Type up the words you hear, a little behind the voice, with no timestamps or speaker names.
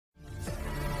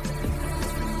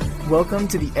Welcome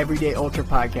to the Everyday Ultra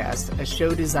Podcast, a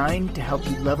show designed to help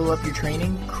you level up your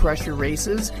training, crush your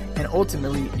races, and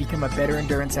ultimately become a better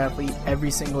endurance athlete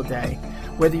every single day.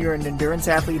 Whether you're an endurance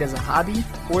athlete as a hobby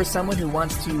or someone who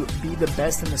wants to be the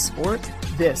best in the sport,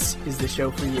 this is the show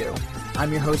for you.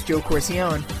 I'm your host, Joe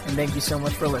Corcione, and thank you so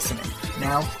much for listening.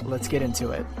 Now, let's get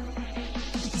into it.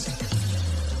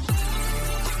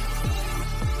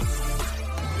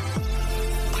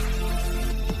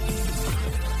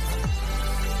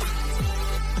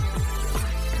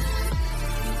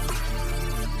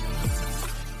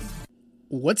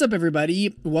 What's up,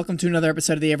 everybody? Welcome to another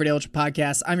episode of the Everyday Ultra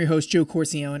Podcast. I'm your host, Joe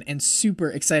Corcione, and super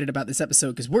excited about this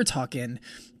episode because we're talking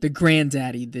the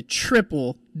granddaddy, the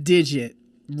triple-digit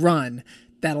run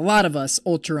that a lot of us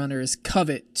ultra runners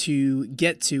covet to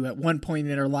get to at one point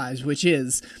in our lives, which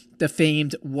is the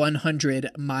famed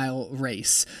 100-mile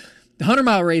race. The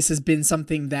 100-mile race has been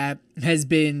something that has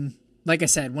been, like I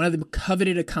said, one of the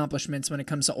coveted accomplishments when it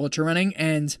comes to ultra running,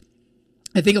 and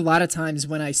I think a lot of times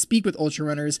when I speak with ultra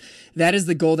runners, that is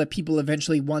the goal that people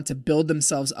eventually want to build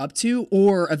themselves up to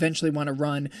or eventually want to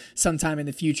run sometime in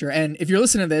the future. And if you're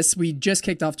listening to this, we just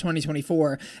kicked off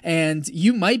 2024 and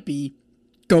you might be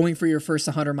going for your first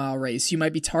 100-mile race. You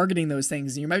might be targeting those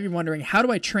things and you might be wondering, how do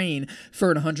I train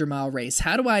for an 100-mile race?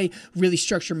 How do I really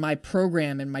structure my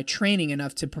program and my training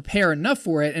enough to prepare enough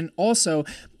for it? And also,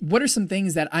 what are some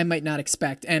things that I might not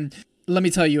expect? And let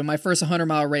me tell you, in my first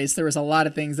 100-mile race, there was a lot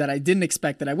of things that I didn't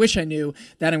expect that I wish I knew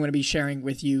that I'm going to be sharing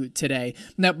with you today.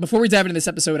 Now, before we dive into this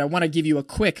episode, I want to give you a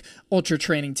quick ultra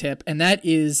training tip, and that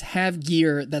is have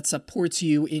gear that supports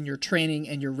you in your training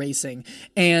and your racing.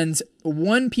 And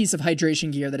one piece of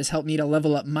hydration gear that has helped me to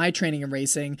level up my training and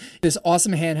racing, this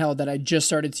awesome handheld that I just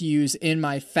started to use in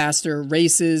my faster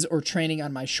races or training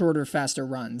on my shorter, faster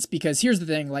runs. Because here's the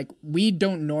thing, like, we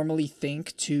don't normally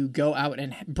think to go out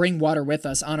and bring water with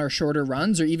us on our shorter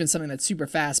runs or even something that's super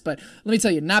fast. But let me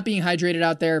tell you, not being hydrated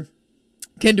out there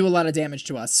can do a lot of damage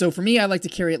to us. So for me, I like to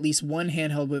carry at least one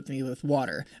handheld with me with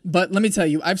water. But let me tell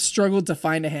you, I've struggled to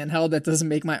find a handheld that doesn't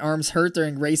make my arms hurt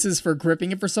during races for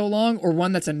gripping it for so long, or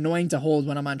one that's annoying to hold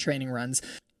when I'm on training runs.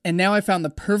 And now I found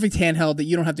the perfect handheld that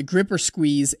you don't have to grip or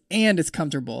squeeze, and it's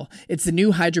comfortable. It's the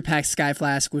new HydroPack Sky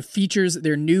Flask, which features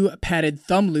their new padded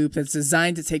thumb loop that's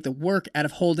designed to take the work out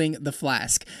of holding the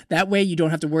flask. That way you don't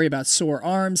have to worry about sore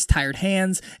arms, tired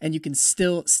hands, and you can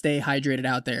still stay hydrated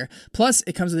out there. Plus,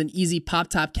 it comes with an easy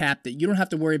pop-top cap that you don't have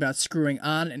to worry about screwing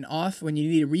on and off when you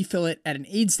need to refill it at an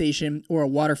aid station or a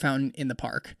water fountain in the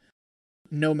park.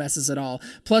 No messes at all.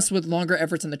 Plus, with longer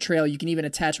efforts on the trail, you can even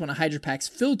attach one of HydroPack's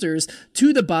filters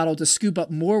to the bottle to scoop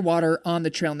up more water on the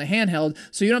trail in the handheld,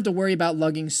 so you don't have to worry about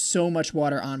lugging so much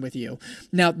water on with you.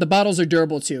 Now, the bottles are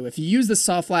durable too. If you use the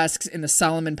soft flasks in the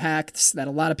Salomon packs that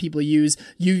a lot of people use,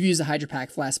 you've used a HydroPack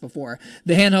flask before.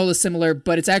 The handheld is similar,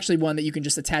 but it's actually one that you can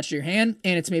just attach to your hand,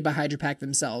 and it's made by HydroPack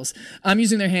themselves. I'm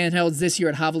using their handhelds this year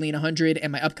at Javelina 100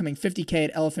 and my upcoming 50K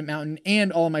at Elephant Mountain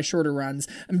and all of my shorter runs.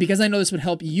 And because I know this would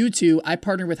help you too, I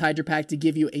partner with HydroPack to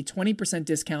give you a 20%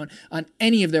 discount on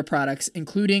any of their products,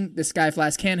 including the Sky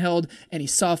Flask handheld, any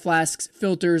soft flasks,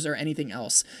 filters, or anything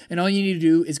else. And all you need to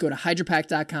do is go to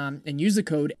hydropack.com and use the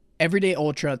code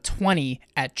EverydayUltra20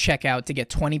 at checkout to get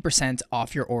 20%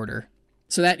 off your order.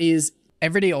 So that is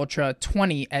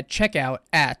EverydayUltra20 at checkout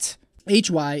at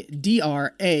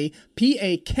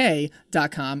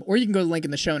HYDRAPAK.com, or you can go to the link in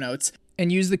the show notes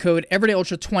and use the code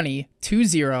EverydayUltra20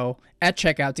 at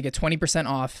checkout to get 20%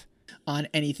 off on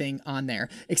anything on there.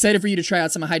 Excited for you to try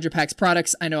out some of HydroPack's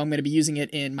products. I know I'm going to be using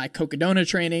it in my Cocodona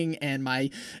training and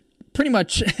my pretty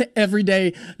much every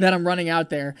day that I'm running out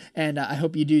there, and I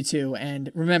hope you do too.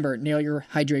 And remember, nail your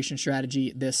hydration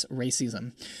strategy this race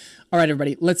season. All right,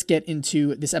 everybody, let's get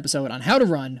into this episode on how to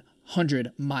run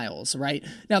 100 miles, right?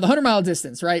 Now, the 100-mile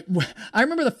distance, right? I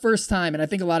remember the first time, and I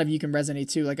think a lot of you can resonate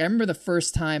too. Like, I remember the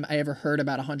first time I ever heard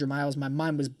about 100 miles, my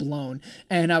mind was blown.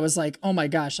 And I was like, oh my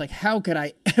gosh, like, how could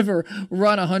I ever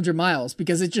run 100 miles?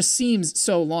 Because it just seems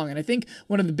so long. And I think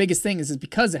one of the biggest things is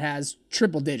because it has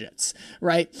triple digits,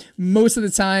 right? Most of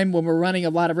the time when we're running a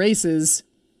lot of races,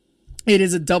 it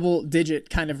is a double-digit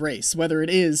kind of race, whether it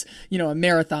is, you know, a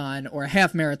marathon or a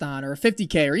half marathon or a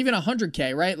 50K or even a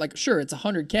 100K, right? Like, sure, it's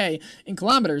 100K in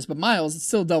kilometers, but miles, it's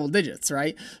still double digits,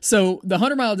 right? So the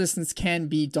 100-mile distance can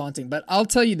be daunting, but I'll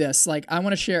tell you this, like, I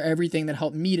want to share everything that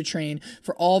helped me to train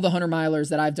for all the 100-milers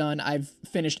that I've done. I've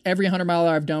finished every 100-miler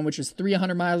I've done, which is 3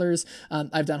 100-milers.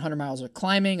 I've done 100 miles with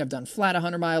climbing. I've done flat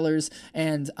 100-milers,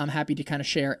 and I'm happy to kind of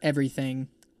share everything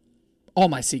all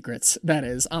my secrets, that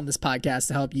is, on this podcast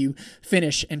to help you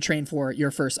finish and train for your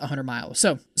first 100 miles.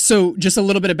 So just a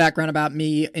little bit of background about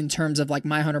me in terms of like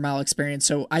my 100-mile experience.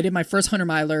 So I did my first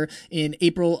 100-miler in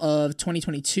April of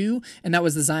 2022, and that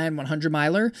was the Zion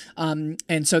 100-miler.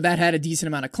 And so that had a decent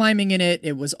amount of climbing in it.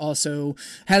 It was also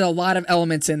had a lot of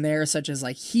elements in there, such as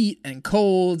like heat and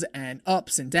cold and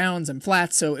ups and downs and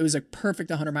flats. So it was a perfect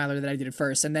 100-miler that I did at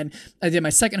first. And then I did my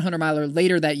second 100-miler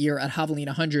later that year at Javelina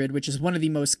 100, which is one of the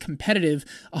most competitive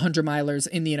 100-milers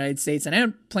in the United States, and I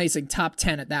ended up placing top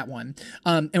 10 at that one.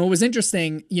 And what was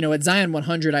interesting, at Zion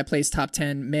 100, I placed top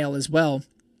 10 male as well.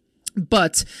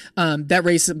 But that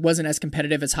race wasn't as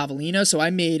competitive as Javelina, so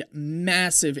I made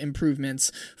massive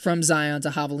improvements from Zion to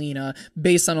Javelina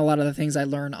based on a lot of the things I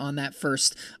learned on that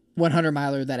first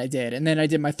 100-miler that I did. And then I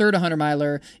did my third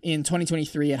 100-miler in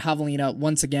 2023 at Javelina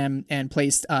once again and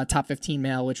placed top 15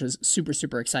 male, which was super,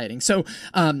 super exciting. So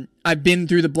I've been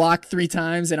through the block 3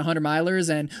 times in 100-milers,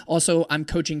 and also I'm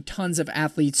coaching tons of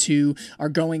athletes who are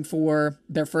going for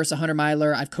their first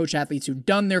 100-miler. I've coached athletes who've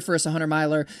done their first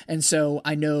 100-miler, and so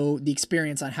I know the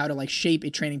experience on how to like shape a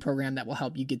training program that will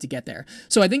help you get there.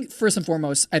 So I think first and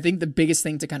foremost, I think the biggest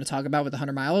thing to kind of talk about with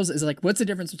 100 miles is like, what's the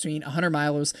difference between 100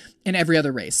 miles and every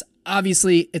other race?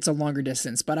 Obviously, it's a longer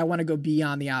distance, but I want to go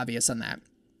beyond the obvious on that.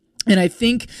 And I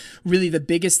think really the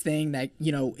biggest thing that,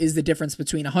 is the difference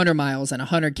between 100 miles and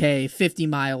 100K, 50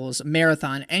 miles,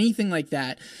 marathon, anything like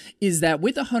that, is that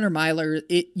with a 100-miler,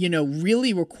 it,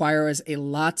 really requires a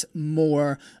lot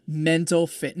more mental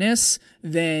fitness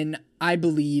than I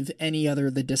believe any other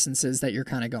of the distances that you're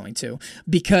kind of going to,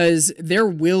 because there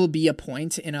will be a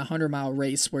point in a 100-mile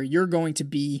race where you're going to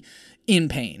be in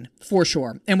pain for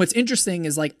sure. And what's interesting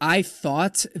is like, I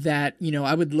thought that,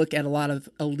 I would look at a lot of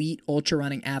elite ultra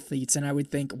running athletes and I would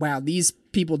think, wow, these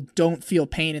people don't feel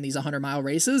pain in these 100-mile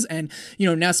races. And,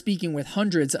 now speaking with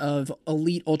hundreds of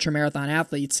elite ultra marathon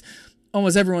athletes,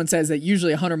 almost everyone says that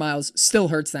usually 100 miles still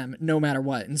hurts them no matter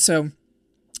what. And so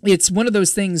it's one of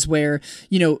those things where,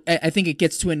 I think it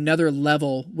gets to another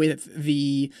level with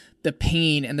the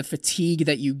pain and the fatigue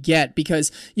that you get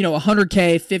because,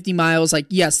 100K, 50 miles, like,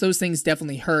 yes, those things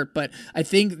definitely hurt, but I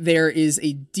think there is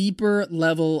a deeper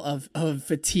level of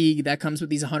fatigue that comes with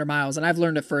these 100 miles. And I've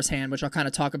learned it firsthand, which I'll kind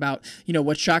of talk about,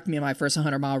 what shocked me in my first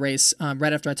 100-mile race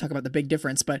right after I talk about the big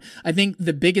difference. But I think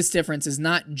the biggest difference is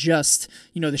not just,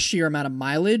 the sheer amount of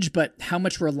mileage, but how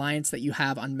much reliance that you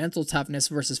have on mental toughness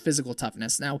versus physical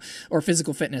toughness now, or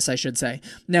physical fitness, I should say.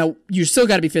 Now, you still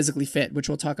got to be physically fit, which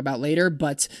we'll talk about later,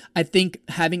 but I think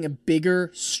having a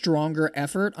bigger, stronger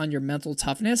effort on your mental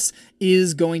toughness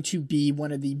is going to be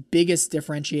one of the biggest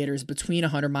differentiators between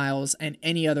 100 miles and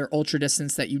any other ultra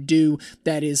distance that you do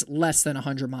that is less than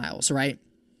 100 miles, right?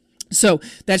 So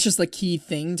that's just the key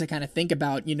thing to kind of think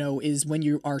about, is when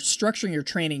you are structuring your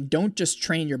training, don't just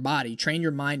train your body, train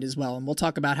your mind as well. And we'll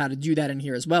talk about how to do that in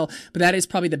here as well. But that is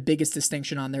probably the biggest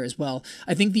distinction on there as well.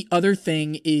 I think the other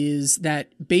thing is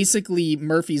that basically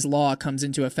Murphy's Law comes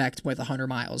into effect with 100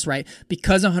 miles, right?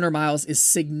 Because 100 miles is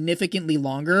significantly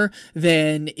longer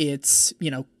than its,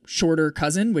 shorter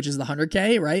cousin, which is the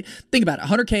 100K, right? Think about it.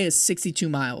 100K is 62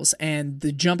 miles and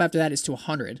the jump after that is to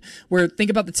 100, where think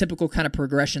about the typical kind of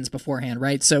progressions beforehand,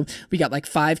 right? So we got like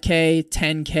 5K,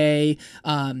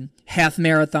 10K, half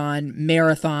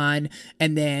marathon,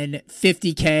 and then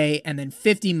 50K, and then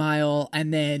 50 mile,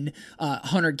 and then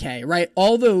 100K, right?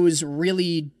 All those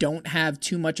really don't have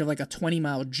too much of like a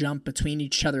 20-mile jump between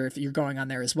each other if you're going on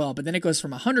there as well. But then it goes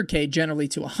from 100K generally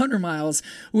to 100 miles,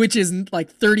 which is like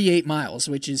 38 miles,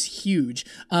 which is huge.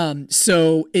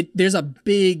 So there's a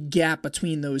big gap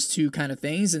between those two kind of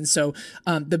things. And so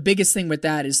the biggest thing with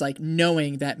that is like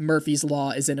knowing that Murphy's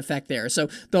Law is in effect there. So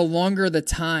the longer the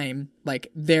time,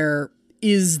 like there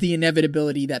is the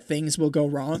inevitability that things will go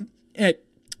wrong.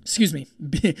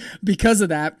 Because of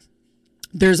that,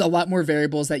 there's a lot more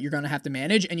variables that you're going to have to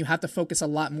manage, and you have to focus a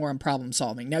lot more on problem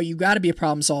solving. Now, you got to be a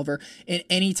problem solver in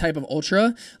any type of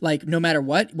ultra, like no matter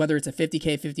what, whether it's a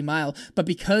 50K, 50 mile, but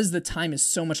because the time is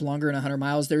so much longer in 100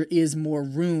 miles, there is more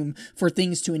room for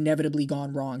things to inevitably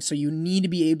gone wrong. So you need to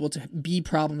be able to be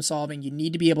problem solving. You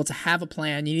need to be able to have a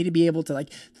plan. You need to be able to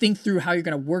like think through how you're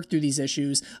going to work through these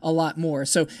issues a lot more.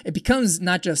 So it becomes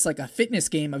not just like a fitness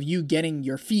game of you getting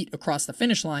your feet across the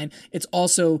finish line. It's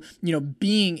also,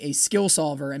 being a skill solver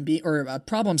or a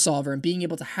problem solver and being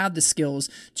able to have the skills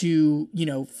to,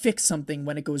 fix something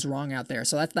when it goes wrong out there.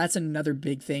 So that's another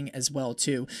big thing as well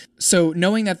too. So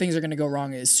knowing that things are going to go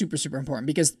wrong is super, super important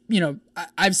because,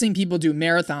 I've seen people do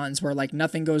marathons where like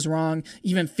nothing goes wrong,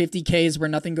 even 50Ks where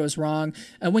nothing goes wrong.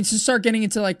 And once you start getting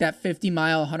into like that 50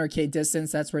 mile, 100K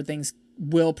distance, that's where things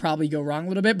will probably go wrong a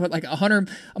little bit, but like 100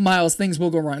 miles, things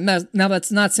will go wrong. Now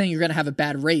that's not saying you're going to have a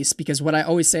bad race, because what I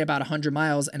always say about 100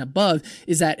 miles and above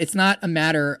is that it's not a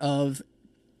matter of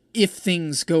if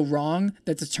things go wrong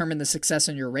that determine the success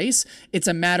in your race. It's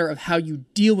a matter of how you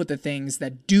deal with the things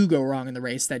that do go wrong in the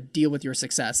race that deal with your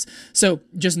success. So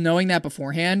just knowing that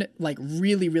beforehand, like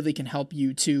really, really can help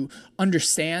you to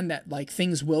understand that like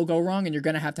things will go wrong and you're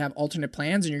going to have alternate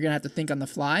plans and you're going to have to think on the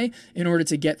fly in order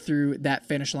to get through that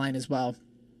finish line as well.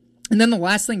 And then the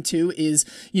last thing too is,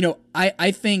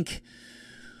 I think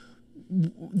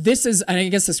this is, and I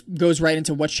guess this goes right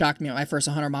into what shocked me at my first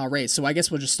 100-mile race. So I guess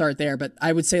we'll just start there. But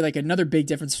I would say like another big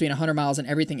difference between 100 miles and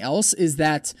everything else is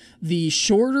that the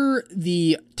shorter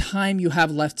the time you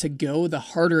have left to go, the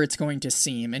harder it's going to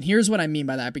seem. And here's what I mean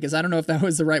by that, because I don't know if that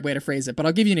was the right way to phrase it, but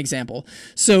I'll give you an example.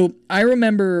 So I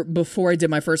remember before I did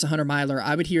my first 100-miler,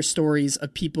 I would hear stories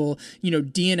of people,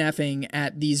 DNFing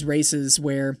at these races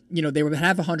where, they would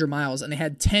have 100 miles and they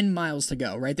had 10 miles to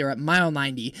go, right? They're at mile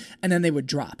 90 and then they would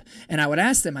drop. And I would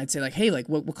ask them, I'd say like, hey, like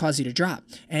what caused you to drop?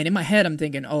 And in my head, I'm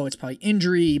thinking, oh, it's probably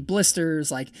injury,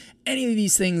 blisters, like any of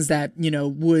these things that,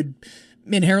 would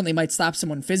inherently might stop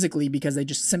someone physically because they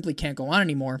just simply can't go on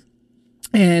anymore.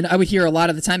 And I would hear a lot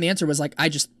of the time the answer was like, I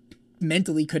just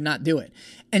mentally could not do it.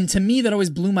 And to me, that always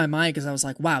blew my mind, because I was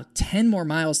like, wow, 10 more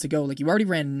miles to go. Like you already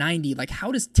ran 90. Like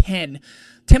how does 10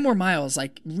 more miles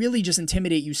like really just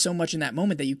intimidate you so much in that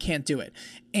moment that you can't do it?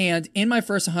 And in my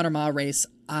first 100-mile race,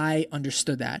 I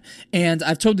understood that. And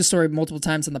I've told this story multiple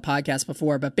times on the podcast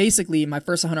before, but basically my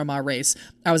first 100-mile race,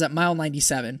 I was at mile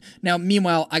 97. Now,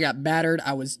 meanwhile, I got battered.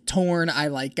 I was torn. I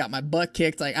like got my butt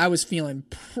kicked. Like I was feeling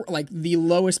like the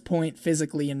lowest point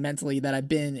physically and mentally that I've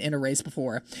been in a race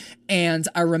before. And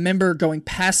I remember going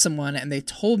past someone and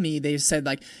they said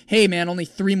like, hey man, only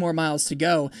 3 more miles to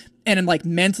go. And then like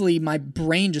mentally, my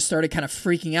brain just started kind of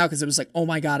freaking out, because it was like, oh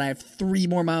my God, I have 3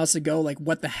 more miles to go. Like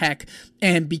what the heck?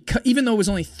 And because even though it was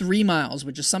only 3 miles,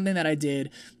 which is something that I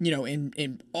did,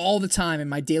 in all the time in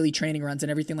my daily training runs and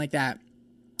everything like that,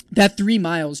 that 3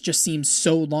 miles just seemed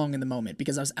so long in the moment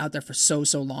because I was out there for so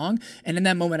long. And in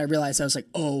that moment, I realized, I was like,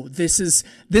 oh, this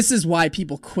is why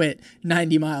people quit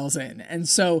 90 miles in. And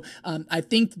so I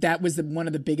think that was one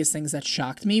of the biggest things that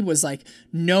shocked me, was like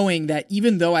knowing that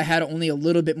even though I had only a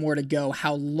little bit more to go,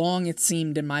 how long it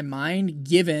seemed in my mind,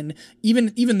 given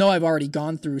even though I've already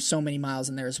gone through so many miles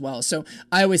in there as well. So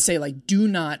I always say, like, do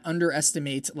not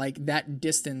underestimate like that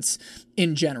distance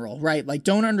in general, right? Like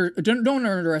don't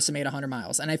underestimate 100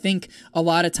 miles. And I think a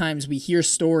lot of times we hear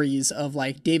stories of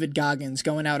like David Goggins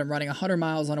going out and running 100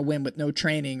 miles on a whim with no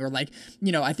training, or like,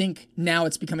 I think now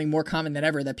it's becoming more common than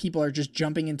ever that people are just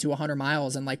jumping into 100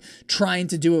 miles and like trying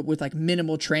to do it with like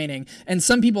minimal training. And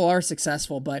some people are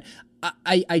successful, but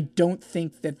I don't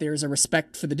think that there's a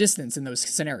respect for the distance in those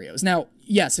scenarios. Now,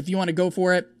 yes, if you want to go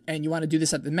for it and you want to do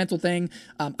this at the mental thing,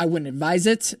 I wouldn't advise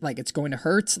it. Like it's going to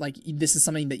hurt. Like this is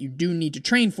something that you do need to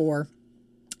train for.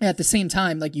 At the same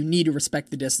time, like you need to respect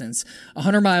the distance.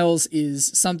 100 miles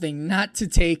is something not to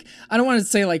take, I don't want to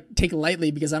say like take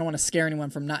lightly, because I don't want to scare anyone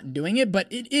from not doing it, but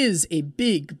it is a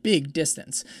big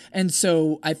distance. And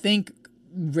so I think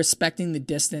respecting the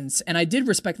distance, and I did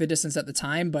respect the distance at the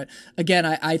time, but again,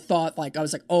 I thought like, I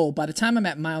was like, oh, by the time I'm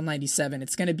at mile 97,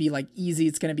 it's going to be like easy,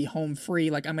 it's going to be home free,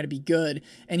 like I'm going to be good.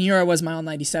 And here I was, mile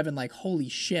 97, like, holy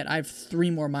shit, I have 3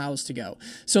 more miles to go.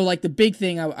 So like the big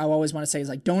thing I always want to say is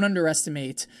like, don't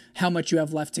underestimate how much you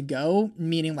have left to go,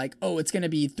 meaning like, oh, it's going to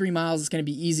be 3 miles, it's going to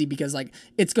be easy, because like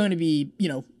it's going to be,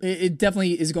 it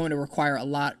definitely is going to require a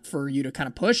lot for you to kind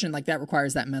of push, and like that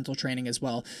requires that mental training as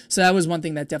well. So that was one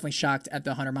thing that definitely shocked at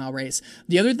the 100-mile race.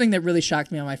 The other thing that really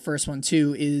shocked me on my first one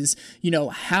too is,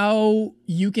 how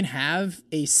you can have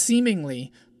a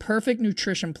seemingly perfect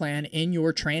nutrition plan in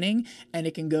your training and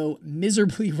it can go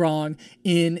miserably wrong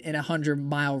in an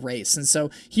 100-mile race. And so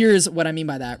here's what I mean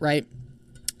by that, right?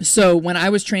 So when I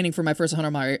was training for my first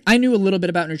 100-mile, I knew a little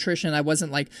bit about nutrition. I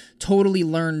wasn't like totally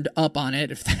learned up on it,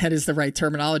 if that is the right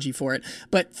terminology for it.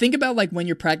 But think about like when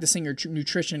you're practicing your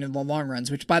nutrition in the long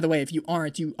runs, which by the way, if you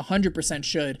aren't, you 100%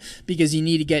 should, because you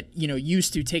need to get,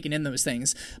 used to taking in those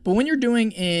things. But when you're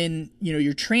doing in,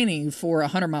 your training for a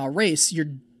 100-mile race, you're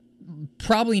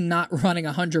probably not running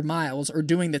 100 miles or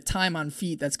doing the time on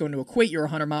feet that's going to equate your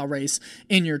 100-mile race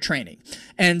in your training.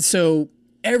 And so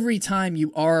every time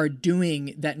you are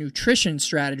doing that nutrition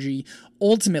strategy,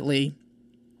 ultimately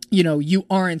you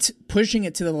aren't pushing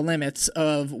it to the limits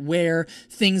of where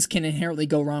things can inherently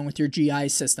go wrong with your GI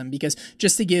system. Because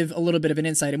just to give a little bit of an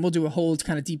insight, and we'll do a whole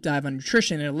kind of deep dive on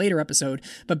nutrition in a later episode,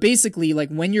 but basically like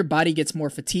when your body gets more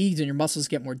fatigued and your muscles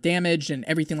get more damaged and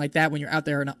everything like that, when you're out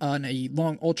there on a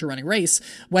long ultra running race,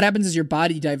 what happens is your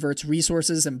body diverts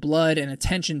resources and blood and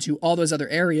attention to all those other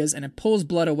areas, and it pulls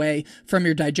blood away from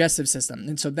your digestive system.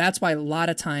 And so that's why a lot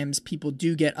of times people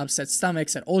do get upset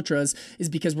stomachs at ultras, is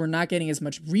because we're not getting as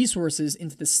much resources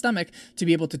into the stomach to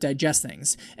be able to digest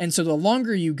things. And so the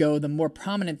longer you go, the more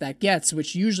prominent that gets,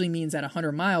 which usually means at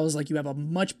 100 miles, like you have a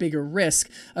much bigger risk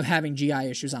of having GI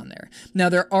issues on there. Now,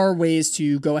 there are ways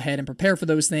to go ahead and prepare for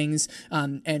those things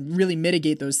and really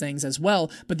mitigate those things as well.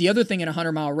 But the other thing in a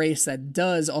 100-mile race that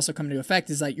does also come into effect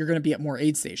is that you're going to be at more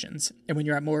aid stations. And when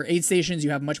you're at more aid stations, you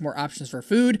have much more options for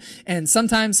food. And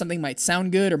sometimes something might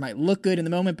sound good or might look good in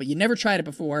the moment, but you never tried it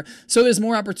before. So there's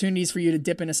more opportunities for you to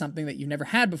dip into something that you've never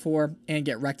had before and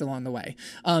get wrecked along the way.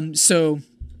 So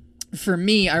for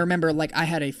me, I remember like I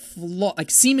had a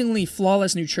seemingly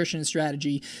flawless nutrition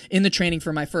strategy in the training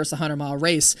for my first 100-mile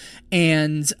race,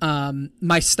 and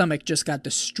my stomach just got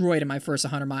destroyed in my first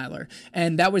 100-miler.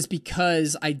 And that was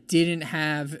because I didn't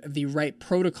have the right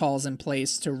protocols in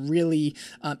place to really,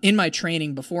 in my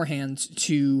training beforehand,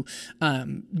 to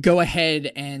go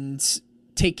ahead and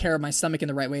take care of my stomach in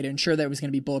the right way to ensure that it was going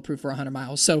to be bulletproof for 100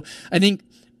 miles. So I think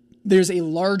there's a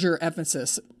larger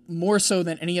emphasis, more so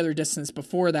than any other distance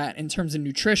before that, in terms of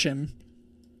nutrition,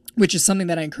 which is something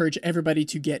that I encourage everybody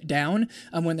to get down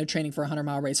when they're training for a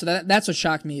 100-mile race. So that's what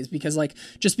shocked me, is because like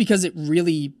just because it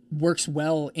really works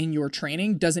well in your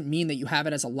training doesn't mean that you have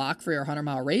it as a lock for your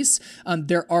 100-mile race.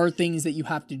 There are things that you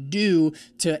have to do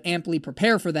to amply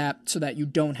prepare for that so that you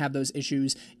don't have those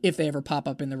issues if they ever pop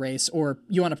up in the race, or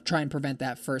you want to try and prevent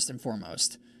that first and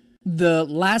foremost. The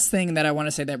last thing that I want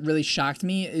to say that really shocked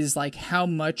me is like how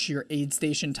much your aid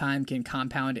station time can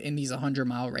compound in these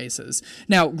 100-mile races.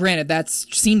 Now, granted, that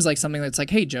seems like something that's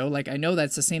like, hey, Joe, like I know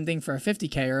that's the same thing for a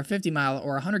 50K or a 50-mile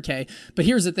or a 100K, but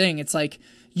here's the thing. It's like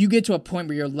you get to a point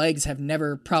where your legs have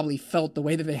never probably felt the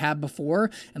way that they have before.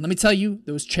 And let me tell you,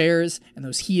 those chairs and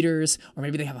those heaters, or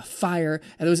maybe they have a fire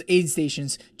at those aid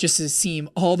stations, just to seem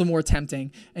all the more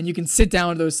tempting. And you can sit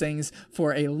down to those things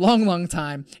for a long, long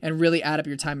time and really add up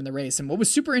your time in the race. And what was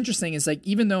super interesting is like,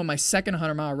 even though in my second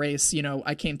 100-mile race,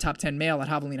 I came top 10 male at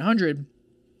Javelina 100,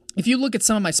 if you look at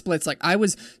some of my splits, like I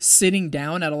was sitting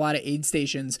down at a lot of aid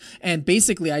stations, and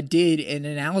basically I did an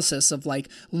analysis of like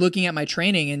looking at my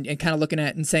training and kind of looking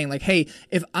at and saying like, hey,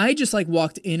 if I just like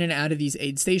walked in and out of these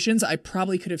aid stations, I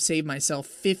probably could have saved myself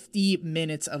 50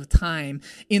 minutes of time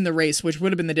in the race, which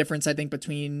would have been the difference, I think,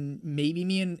 between maybe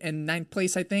me and ninth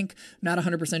place, I think. Not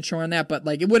 100% sure on that, but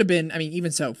like it would have been, I mean,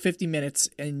 even so, 50 minutes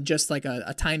in just like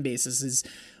a time basis is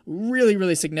really,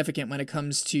 really significant when it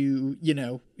comes to,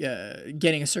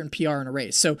 getting a certain PR in a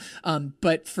race. So,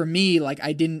 but for me, like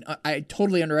I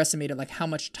totally underestimated like how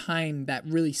much time that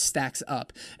really stacks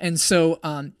up. And so,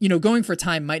 going for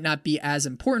time might not be as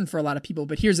important for a lot of people,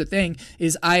 but here's the thing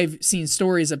is I've seen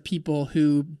stories of people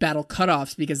who battle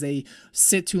cutoffs because they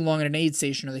sit too long at an aid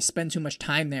station or they spend too much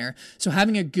time there. So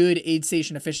having a good aid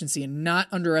station efficiency and not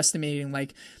underestimating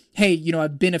like, hey,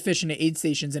 I've been efficient at aid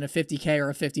stations in a 50K or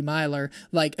a 50-miler.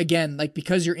 Like, again, like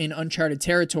because you're in uncharted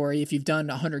territory, if you've done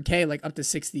 100K, like up to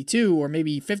 62 or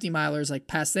maybe 50-milers, like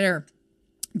past there,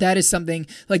 that is something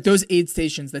like those aid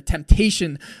stations, the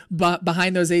temptation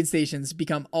behind those aid stations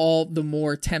become all the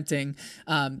more tempting,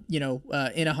 in a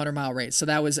 100-mile race. So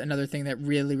that was another thing that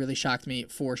really, really shocked me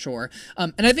for sure.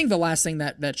 And I think the last thing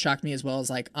that shocked me as well is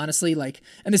like, honestly, like,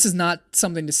 and this is not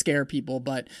something to scare people,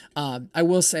 but I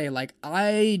will say like,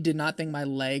 I did not think my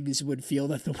legs would feel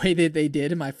that the way that they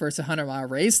did in my first 100-mile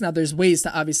race. Now there's ways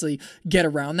to obviously get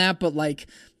around that, but like,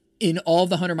 in all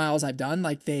the 100 miles I've done,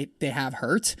 like they have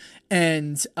hurt,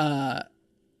 and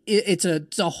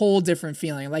it's a whole different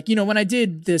feeling. Like, when I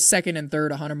did the second and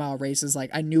third 100-mile races,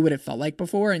 like I knew what it felt like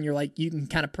before, and you're like, you can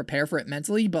kind of prepare for it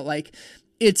mentally, but like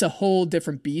it's a whole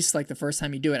different beast like the first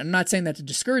time you do it. I'm not saying that to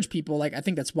discourage people. Like I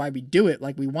think that's why we do it.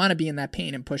 Like we want to be in that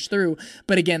pain and push through.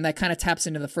 But again, that kind of taps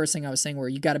into the first thing I was saying, where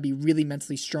you got to be really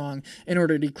mentally strong in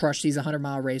order to crush these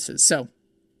 100-mile races. So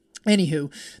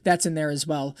anywho, that's in there as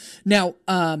well. Now,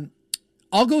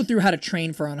 I'll go through how to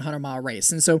train for a 100-mile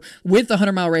race. And so with the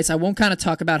 100-mile race, I won't kind of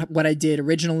talk about what I did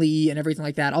originally and everything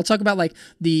like that. I'll talk about like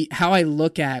how I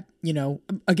look at,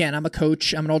 again, I'm a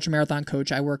coach. I'm an ultramarathon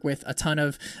coach. I work with a ton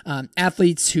of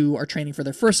athletes who are training for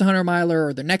their first 100-miler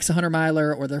or their next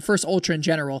 100-miler or their first ultra in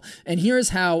general. And here's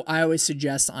how I always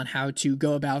suggest on how to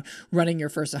go about running your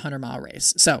first 100-mile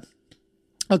race. So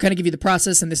I'll kind of give you the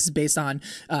process, and this is based on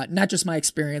not just my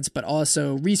experience, but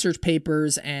also research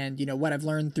papers and, what I've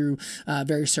learned through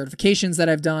various certifications that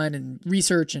I've done and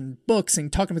research and books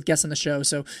and talking with guests on the show.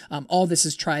 So all this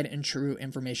is tried and true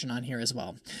information on here as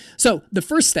well. So the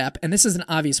first step, and this is an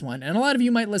obvious one, and a lot of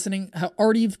you might listening have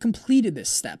already completed this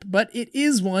step, but it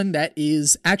is one that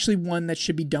is actually one that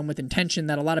should be done with intention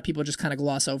that a lot of people just kind of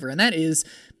gloss over, and that is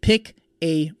pick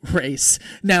a race.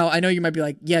 Now, I know you might be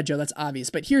like, yeah, Joe, that's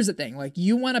obvious, but here's the thing. Like,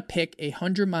 you want to pick a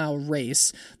 100-mile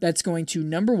race that's going to,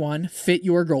 number one, fit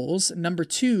your goals. Number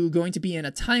two, going to be in a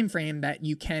time frame that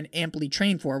you can amply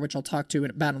train for, which I'll talk to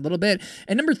about in a little bit.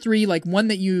 And number three, like one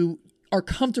that you are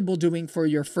comfortable doing for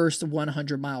your first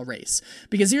 100-mile race.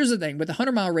 Because here's the thing, with the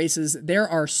 100-mile races, there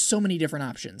are so many different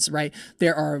options, right?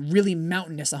 There are really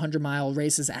mountainous 100-mile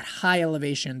races at high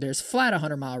elevation. There's flat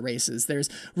 100-mile races. There's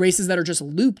races that are just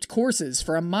looped courses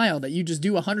for a mile that you just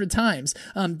do 100 times.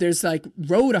 There's like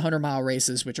road 100-mile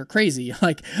races, which are crazy.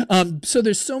 So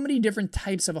there's so many different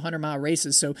types of 100-mile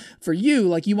races. So for you,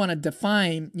 like, you want to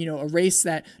define, a race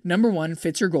that, number one,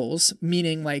 fits your goals,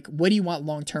 meaning like, what do you want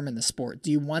long-term in the sport?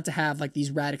 Do you want to have like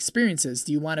these rad experiences?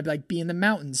 Do you want to like be in the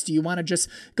mountains? Do you want to just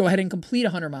go ahead and complete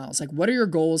 100 miles? Like, what are your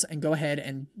goals? And go ahead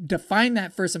and define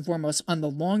that first and foremost on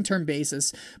the long-term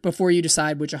basis before you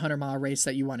decide which 100-mile race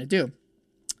that you want to do.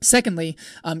 Secondly,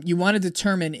 you want to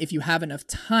determine if you have enough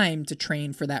time to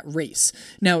train for that race.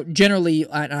 Now, generally,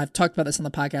 and I've talked about this on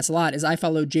the podcast a lot, is I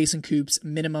follow Jason Koop's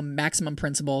minimum maximum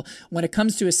principle when it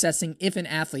comes to assessing if an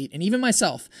athlete, and even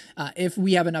myself, if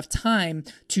we have enough time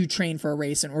to train for a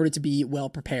race in order to be well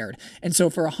prepared. And so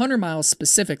for 100 miles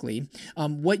specifically,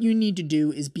 what you need to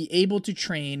do is be able to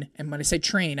train, and when I say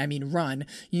train, I mean run.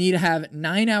 You need to have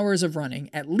 9 hours of running,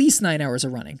 at least 9 hours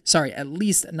of running. Sorry, at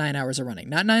least 9 hours of running.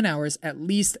 Not 9 hours, at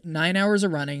least 9 hours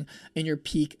of running in your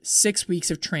peak 6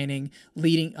 weeks of training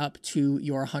leading up to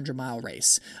your 100-mile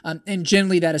race. And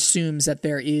generally that assumes that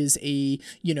there is a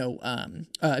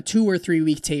 2 or 3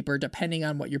 week taper, depending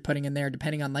on what you're putting in there,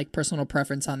 depending on like personal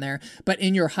preference on there. But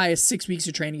in your highest 6 weeks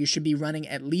of training, you should be running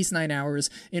at least 9 hours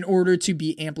in order to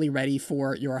be amply ready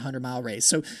for your 100-mile race.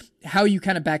 So how you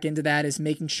kind of back into that is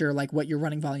making sure like what your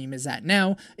running volume is at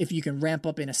now, if you can ramp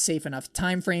up in a safe enough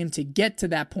time frame to get to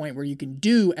that point where you can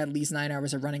do at least 9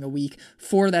 hours of running a week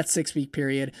for that 6 week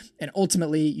period. And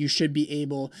ultimately you should be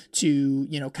able to,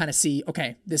 kind of see,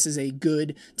 okay, this is a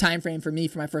good time frame for me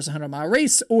for my first 100-mile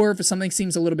race. Or if something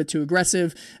seems a little bit too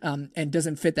aggressive and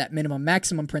doesn't fit that minimum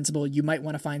maximum principle, you might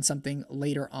want to find something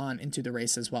later on into the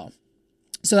race as well.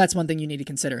 So that's one thing you need to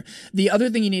consider. The other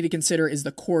thing you need to consider is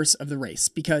the course of the race,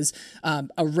 because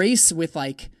a race with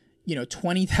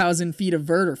 20,000 feet of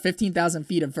vert or 15,000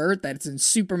 feet of vert that's in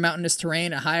super mountainous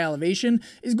terrain at high elevation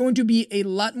is going to be a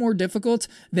lot more difficult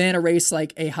than a race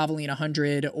like a Javelina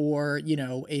 100 or,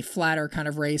 a flatter kind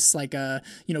of race like a,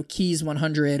 Keys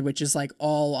 100, which is like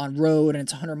all on road and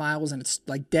it's 100 miles and it's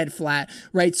like dead flat,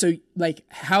 right? So like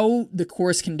how the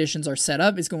course conditions are set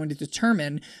up is going to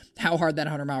determine how hard that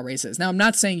 100-mile race is. Now, I'm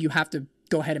not saying you have to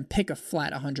go ahead and pick a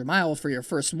flat 100-mile for your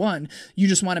first one. You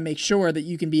just want to make sure that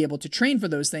you can be able to train for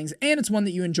those things, and it's one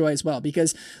that you enjoy as well.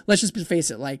 Because let's just face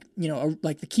it, like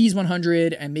the Keys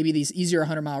 100 and maybe these easier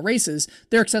 100-mile races,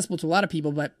 they're accessible to a lot of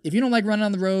people. But if you don't like running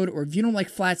on the road, or if you don't like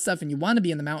flat stuff and you want to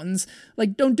be in the mountains,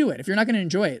 like, don't do it. If you're not going to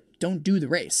enjoy it, don't do the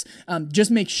race.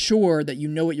 Just make sure that you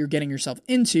know what you're getting yourself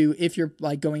into if you're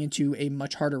like going into a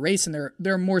much harder race, and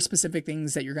there are more specific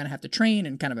things that you're going to have to train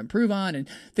and kind of improve on and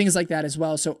things like that as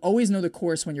well. So always know the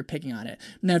course when you're picking on it.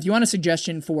 Now, if you want a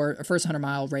suggestion for a first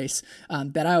 100-mile race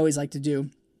that I always like to do,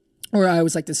 or I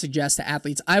always like to suggest to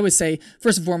athletes, I would say,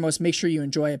 first and foremost, make sure you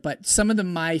enjoy it. But some of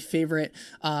my favorite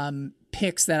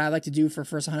picks that I like to do for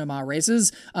first 100-mile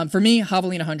races, for me,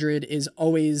 Javelina 100 is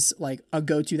always like a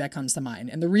go-to that comes to mind.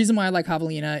 And the reason why I like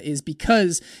Javelina is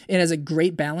because it has a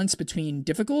great balance between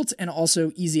difficult and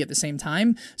also easy at the same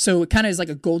time. So it kind of is like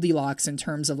a Goldilocks in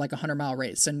terms of like a 100-mile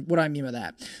race. And what do I mean by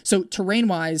that? So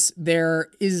terrain-wise,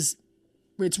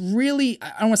 it's really,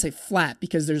 I don't want to say flat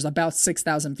because there's about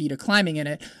 6,000 feet of climbing in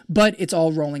it, but it's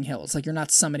all rolling hills. Like, you're not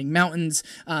summiting mountains.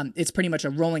 It's pretty much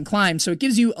a rolling climb. So it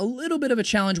gives you a little bit of a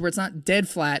challenge where it's not dead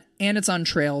flat and it's on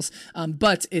trails,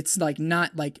 but it's like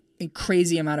not like a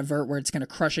crazy amount of vert where it's going to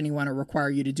crush anyone or require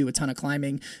you to do a ton of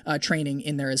climbing training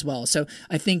in there as well. So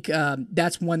I think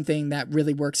that's one thing that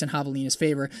really works in Javelina's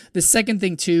favor. The second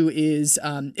thing too is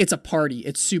it's a party.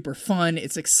 It's super fun.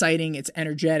 It's exciting. It's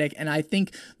energetic. And I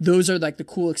think those are like the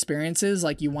cool experiences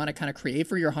like you want to kind of create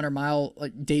for your 100-mile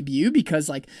like debut, because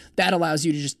like that allows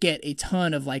you to just get a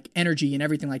ton of like energy and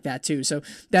everything like that too. So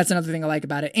that's another thing I like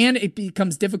about it. And it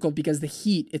becomes difficult because the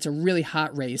heat, it's a really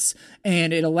hot race,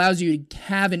 and it allows you to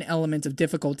have an element of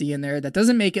difficulty in there that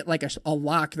doesn't make it like a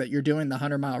lock that you're doing the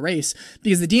 100-mile race,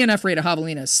 because the DNF rate of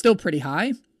javelina is still pretty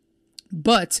high.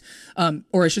 But,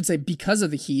 or I should say because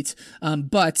of the heat,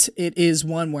 but it is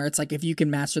one where it's like, if you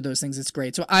can master those things, it's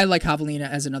great. So I like javelina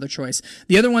as another choice.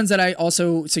 The other ones that I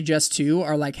also suggest too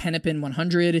are like Hennepin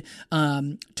 100,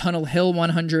 Tunnel Hill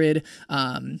 100,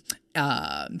 I'm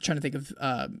trying to think of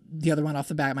the other one off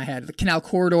the back of my head, the Canal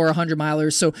Corridor 100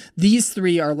 milers. So these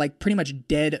three are like pretty much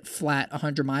dead flat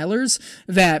 100 milers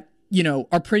that, you know,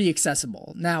 are pretty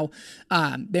accessible. Now,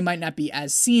 they might not be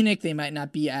as scenic. They might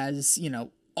not be as, you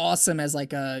know, awesome as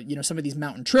like some of these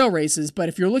mountain trail races, but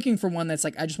if you're looking for one that's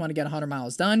like, I just want to get 100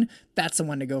 miles done, that's the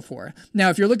one to go for. Now,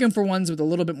 if you're looking for ones with a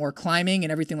little bit more climbing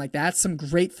and everything like that, some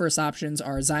great first options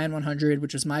are Zion 100,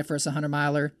 which was my first 100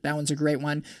 miler. That one's a great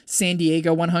one. San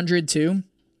Diego 100 too.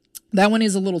 That one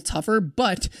is a little tougher,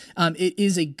 but it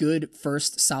is a good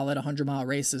first solid 100-mile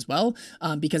race as well,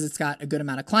 because it's got a good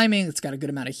amount of climbing, it's got a good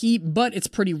amount of heat, but it's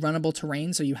pretty runnable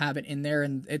terrain, so you have it in there,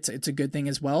 and it's a good thing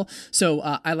as well. So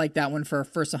I like that one for a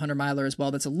first 100-miler as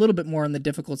well. That's a little bit more on the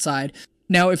difficult side.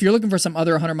 Now, if you're looking for some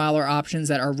other 100-miler options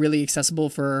that are really accessible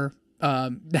for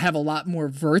they have a lot more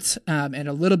vert and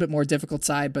a little bit more difficult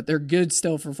side, but they're good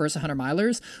still for first 100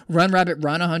 milers. Run Rabbit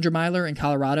Run 100 miler in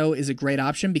Colorado is a great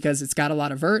option because it's got a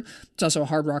lot of vert. It's also a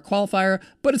hard rock qualifier,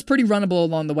 but it's pretty runnable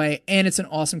along the way, and it's an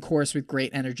awesome course with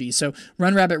great energy. So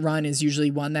Run Rabbit Run is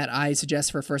usually one that I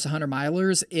suggest for first 100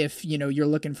 milers if you're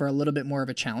looking for a little bit more of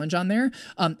a challenge on there.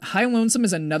 High Lonesome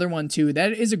is another one too.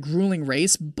 That is a grueling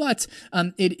race, but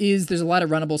there's a lot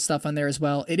of runnable stuff on there as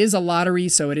well. It is a lottery,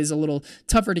 so it is a little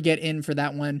tougher to get in for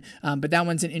that one, but that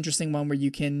one's an interesting one where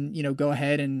you can go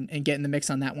ahead and get in the mix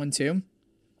on that one too.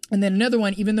 And then another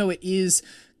one, even though it is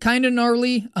kind of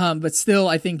gnarly, but still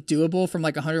I think doable from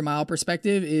like a 100-mile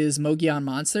perspective, is Mogollon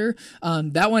Monster.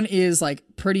 That one is like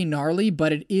pretty gnarly,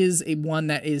 but it is a one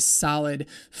that is solid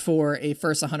for a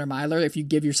first 100 miler if you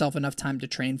give yourself enough time to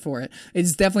train for it.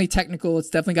 It's definitely technical.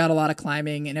 It's definitely got a lot of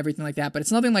climbing and everything like that, but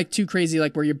it's nothing like too crazy,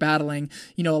 like where you're battling,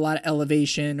 a lot of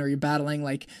elevation, or you're battling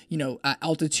like,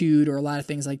 altitude, or a lot of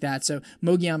things like that. So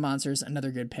Mogollon Monster is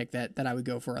another good pick that I would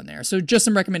go for on there. So just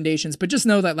some recommendations, but just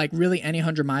know that like really any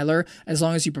 100 miler, as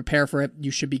long as you prepare for it,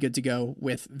 you should be good to go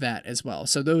with that as well.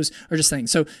 So those are just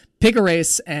things. So pick a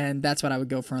race, and that's what I would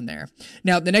go for on there.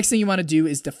 Now, the next thing you want to do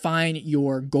is define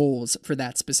your goals for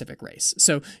that specific race.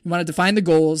 So you want to define the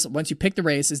goals. Once you pick the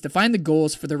race, is define the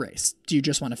goals for the race. Do you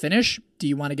just want to finish? Do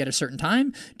you want to get a certain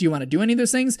time? Do you want to do any of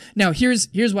those things? Now, here's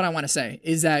what I want to say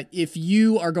is that if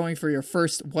you are going for your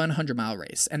first 100-mile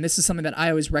race, and this is something that I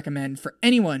always recommend for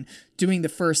anyone doing the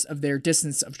first of their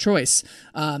distance of choice,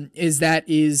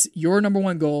 is your number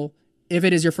one goal, if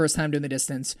it is your first time doing the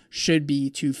distance, should be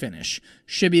to finish.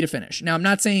 Now, I'm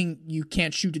not saying you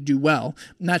can't shoot to do well.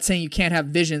 I'm not saying you can't have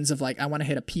visions of like, I want to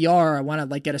hit a PR, I want to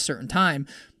like get a certain time.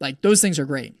 Like, those things are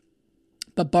great.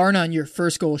 But bar none, your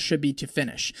first goal should be to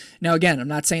finish. Now, again, I'm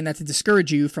not saying that to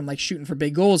discourage you from like shooting for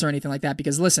big goals or anything like that,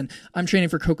 because listen, I'm training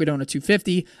for Cocodona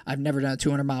 250. I've never done a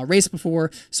 200-mile race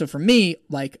before. So for me,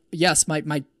 like, yes,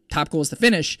 my top goal is to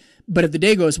finish, but if the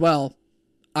day goes well,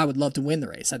 I would love to win the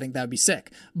race. I think that would be sick.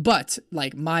 But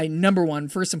like my number one,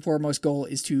 first and foremost goal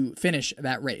is to finish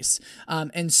that race.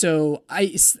 And so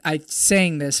I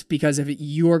saying this because if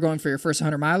you are going for your first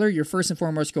 100 miler, your first and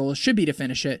foremost goal should be to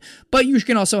finish it. But you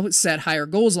can also set higher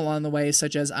goals along the way,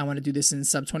 such as I want to do this in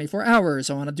sub 24 hours.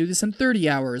 I want to do this in 30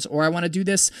 hours, or I want to do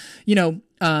this,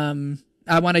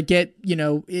 I want to get,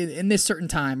 in this certain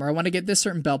time, or I want to get this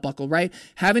certain belt buckle, right?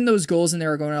 Having those goals in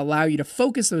there are going to allow you to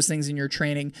focus those things in your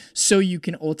training so you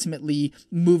can ultimately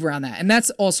move around that. And that's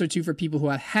also too for people who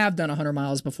have done 100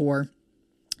 miles before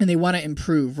and they want to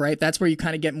improve, right? That's where you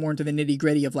kind of get more into the nitty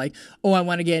gritty of like, oh, I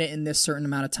want to get it in this certain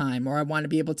amount of time, or I want to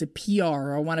be able to PR,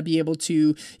 or I want to be able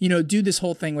to, do this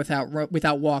whole thing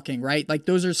without walking, right? Like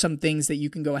those are some things that you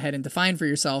can go ahead and define for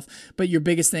yourself. But your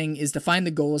biggest thing is define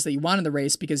the goals that you want in the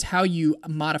race, because how you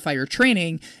modify your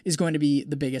training is going to be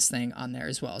the biggest thing on there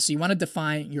as well. So you want to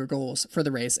define your goals for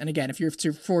the race. And again, if you're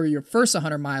for your first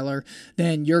 100 miler,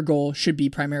 then your goal should be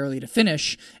primarily to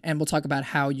finish. And we'll talk about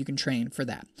how you can train for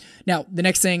that. Now, the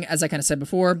next thing, as I kind of said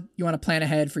before, you want to plan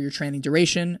ahead for your training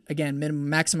duration. Again, minimum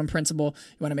maximum principle.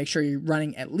 You want to make sure you're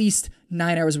running at least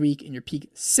 9 hours a week in your peak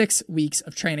 6 weeks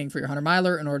of training for your 100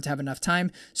 miler in order to have enough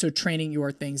time. So training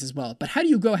your things as well. But how do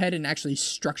you go ahead and actually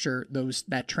structure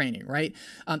that training, right?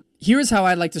 Here's how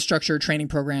I like to structure training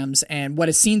programs, and what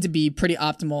is seen to be pretty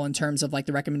optimal in terms of like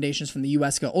the recommendations from the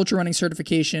USCA Ultra Running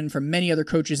Certification, from many other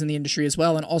coaches in the industry as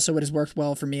well, and also what has worked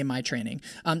well for me in my training.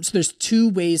 So there's 2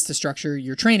 ways to structure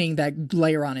your training that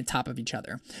layer on top of each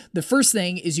other. The first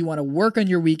thing is you want to work on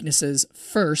your weaknesses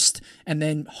first and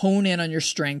then hone in on your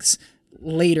strengths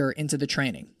later into the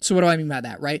training. So what do I mean by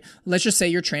that, right? Let's just say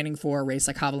you're training for a race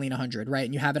like Javelina 100, right?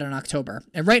 And you have it in October.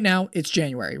 And right now it's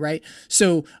January, right?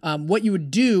 So what you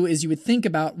would do is you would think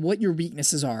about what your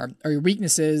weaknesses are. Are your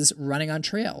weaknesses running on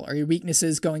trail? Are your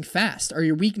weaknesses going fast? Are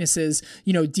your weaknesses,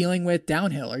 dealing with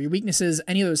downhill? Are your weaknesses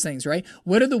any of those things, right?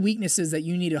 What are the weaknesses that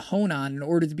you need to hone on in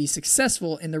order to be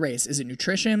successful in the race? Is it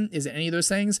nutrition? Is it any of those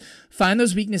things? Find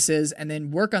those weaknesses and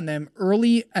then work on them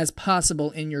early as possible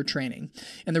in your training.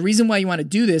 And the reason why you want to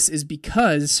do this is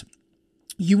because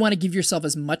you want to give yourself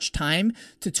as much time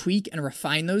to tweak and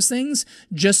refine those things,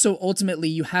 just so ultimately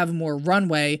you have more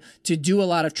runway to do a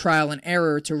lot of trial and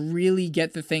error to really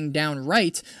get the thing down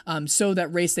right, so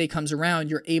that race day comes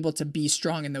around, you're able to be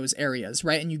strong in those areas,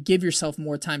 right? And you give yourself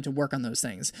more time to work on those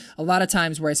things. A lot of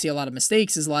times where I see a lot of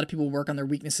mistakes is a lot of people work on their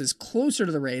weaknesses closer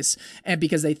to the race, and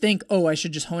because they think, oh, I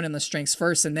should just hone in the strengths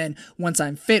first, and then once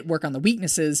I'm fit, work on the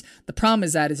weaknesses. The problem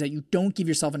is that you don't give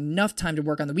yourself enough time to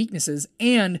work on the weaknesses,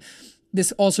 and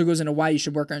this also goes into why you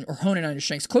should work on or hone in on your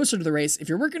strengths closer to the race. If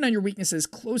you're working on your weaknesses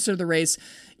closer to the race,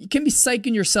 you can be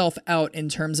psyching yourself out in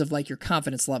terms of your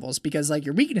confidence levels, because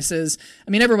your weaknesses,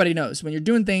 everybody knows when you're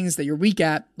doing things that you're weak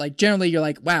at, generally you're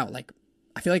like, wow,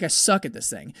 I feel like I suck at this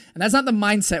thing. And that's not the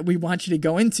mindset we want you to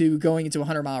go into going into a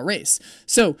 100-mile race.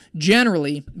 So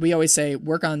generally, we always say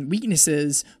work on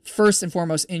weaknesses first and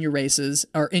foremost in your races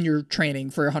or in your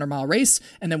training for a 100-mile race,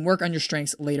 and then work on your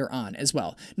strengths later on as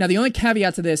well. Now, the only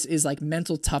caveat to this is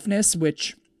mental toughness,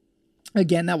 which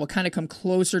again, that will kind of come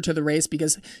closer to the race,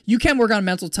 because you can work on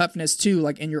mental toughness too,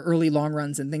 in your early long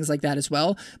runs and things like that as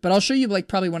well. But I'll show you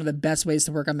probably one of the best ways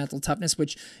to work on mental toughness,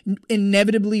 which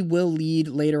inevitably will lead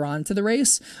later on to the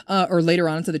race, or later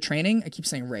on into the training. I keep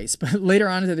saying race, but later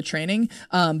on into the training.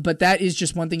 But that is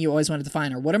just one thing you always want to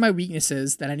define, or what are my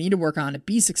weaknesses that I need to work on to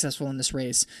be successful in this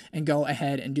race, and go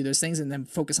ahead and do those things and then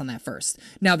focus on that first.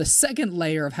 Now, the second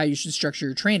layer of how you should structure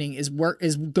your training is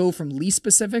go from least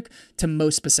specific to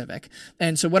most specific.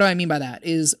 And so what do I mean by that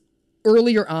is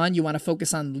earlier on, you want to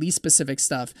focus on least specific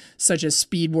stuff, such as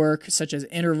speed work, such as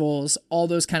intervals, all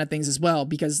those kind of things as well,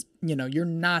 because, you're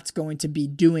not going to be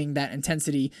doing that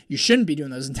intensity. You shouldn't be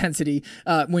doing those intensity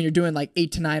when you're doing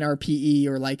 8 to 9 RPE,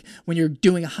 or when you're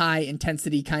doing high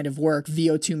intensity kind of work,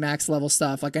 VO2 max level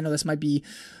stuff. I know this might be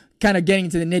kind of getting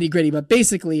into the nitty gritty, but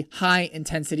basically high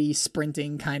intensity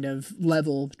sprinting kind of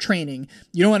level training.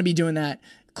 You don't want to be doing that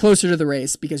closer to the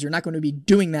race, because you're not going to be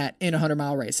doing that in a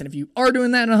 100-mile race. And if you are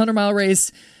doing that in a 100-mile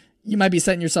race, you might be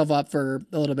setting yourself up for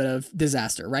a little bit of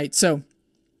disaster, right? So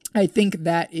I think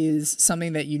that is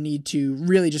something that you need to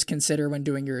really just consider when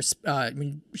doing your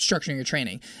when structuring your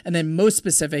training. And then most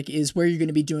specific is where you're going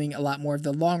to be doing a lot more of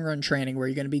the long run training, where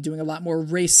you're going to be doing a lot more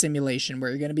race simulation, where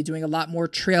you're going to be doing a lot more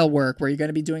trail work, where you're going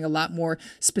to be doing a lot more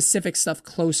specific stuff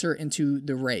closer into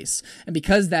the race. And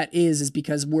because that is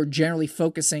because we're generally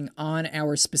focusing on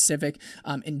our specific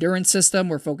endurance system.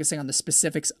 We're focusing on the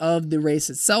specifics of the race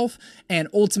itself. And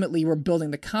ultimately, we're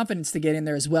building the confidence to get in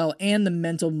there as well, and the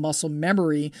mental muscle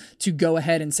memory to go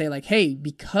ahead and say hey,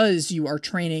 because you are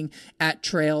training at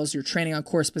trails, you're training on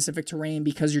course specific terrain,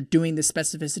 because you're doing the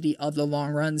specificity of the long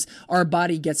runs, our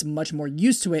body gets much more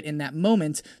used to it in that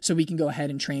moment, so we can go ahead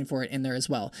and train for it in there as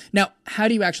well. Now, how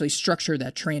do you actually structure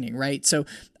that training, right? So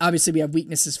obviously we have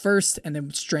weaknesses first, and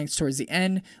then strengths towards the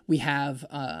end. We have,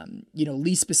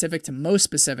 least specific to most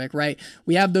specific, right?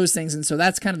 We have those things. And so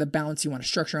that's kind of the balance you want to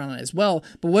structure on it as well.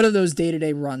 But what do those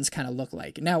day-to-day runs kind of look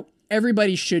like? Now,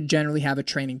 everybody should generally have a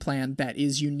training plan that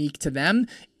is unique to them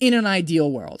in an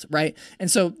ideal world, right? And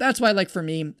so that's why, for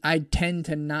me, I tend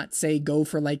to not say go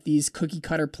for these cookie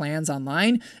cutter plans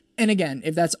online. And again,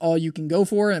 if that's all you can go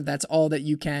for, and if that's all that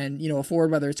you can,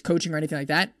 afford, whether it's coaching or anything like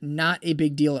that, not a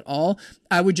big deal at all.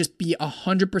 I would just be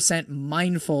 100%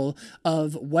 mindful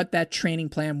of what that training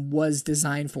plan was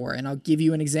designed for. And I'll give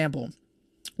you an example.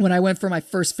 When I went for my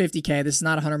first 50K, this is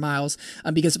not 100 miles,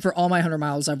 because for all my 100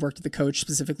 miles, I've worked with the coach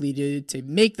specifically to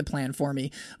make the plan for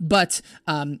me. But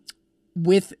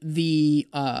with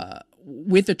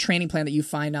the training plan that you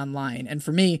find online. And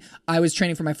for me, I was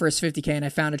training for my first 50K, and I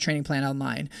found a training plan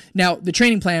online. Now, the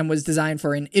training plan was designed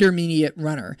for an intermediate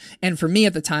runner. And for me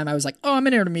at the time, I was like, oh, I'm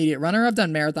an intermediate runner. I've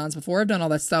done marathons before. I've done all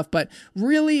that stuff. But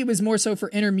really, it was more so for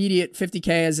intermediate 50K,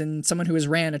 as in someone who has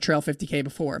ran a trail 50K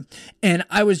before. And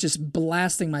I was just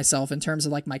blasting myself in terms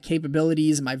of my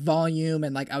capabilities and my volume.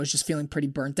 And I was just feeling pretty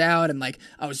burnt out. And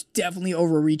I was definitely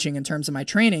overreaching in terms of my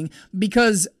training,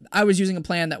 because I was using a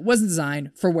plan that wasn't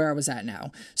designed for where I was at that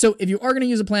now. So if you are going to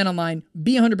use a plan online,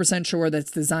 be 100% sure that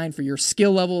it's designed for your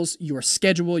skill levels, your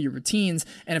schedule, your routines.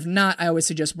 And if not, I always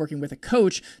suggest working with a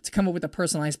coach to come up with a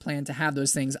personalized plan to have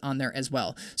those things on there as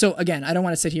well. So again, I don't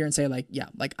want to sit here and say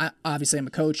obviously I'm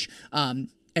a coach,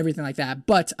 everything like that.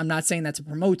 But I'm not saying that to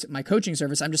promote my coaching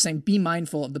service. I'm just saying be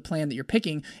mindful of the plan that you're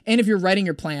picking. And if you're writing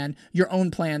your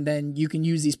own plan, then you can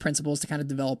use these principles to kind of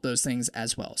develop those things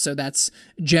as well. So that's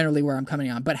generally where I'm coming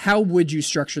on. But how would you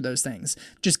structure those things?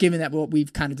 Just given that what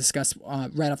we've kind of discussed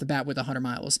right off the bat with 100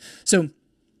 miles. So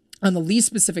on the least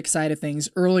specific side of things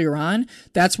earlier on,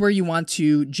 that's where you want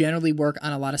to generally work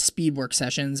on a lot of speed work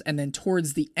sessions. And then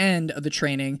towards the end of the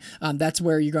training, that's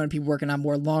where you're going to be working on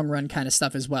more long run kind of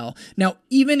stuff as well. Now,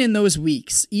 even in the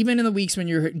weeks when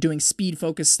you're doing speed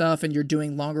focused stuff and you're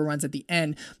doing longer runs at the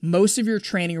end, most of your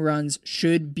training runs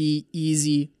should be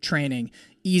easy training.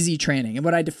 Easy training. And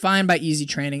what I define by easy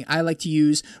training, I like to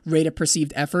use rate of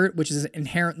perceived effort, which is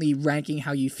inherently ranking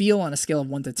how you feel on a scale of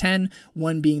 1 to 10,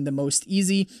 1 being the most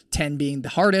easy, 10 being the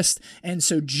hardest. And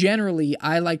so generally,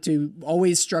 I like to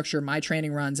always structure my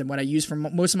training runs, and what I use for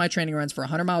most of my training runs for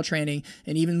 100-mile training,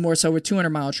 and even more so with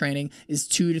 200-mile training, is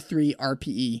 2 to 3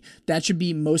 RPE. That should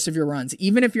be most of your runs.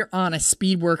 Even if you're on a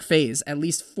speed work phase, at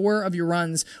least 3 to 4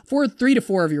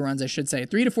 of your runs, I should say.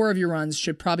 3 to 4 of your runs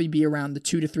should probably be around the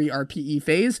 2 to 3 RPE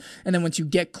phase. And then once you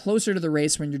get closer to the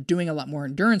race, when you're doing a lot more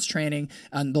endurance training,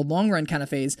 the long run kind of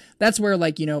phase, that's where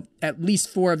at least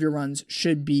 4 of your runs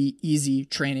should be easy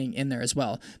training in there as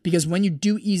well. Because when you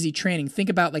do easy training, think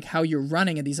about how you're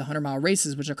running in these 100-mile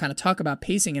races, which I'll kind of talk about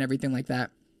pacing and everything like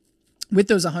that. With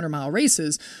those 100-mile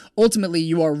races, ultimately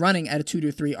you are running at a 2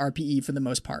 to 3 RPE for the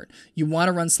most part. You want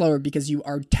to run slower because you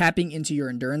are tapping into your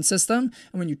endurance system.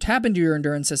 And when you tap into your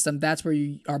endurance system, that's where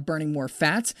you are burning more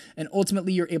fat. And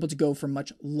ultimately you're able to go for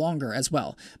much longer as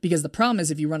well. Because the problem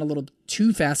is if you run a little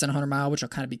too fast in 100-mile, which I'll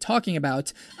kind of be talking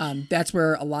about, that's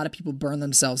where a lot of people burn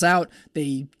themselves out.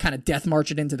 They kind of death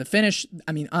march it into the finish.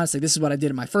 I mean, honestly, this is what I did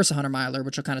in my first 100-miler,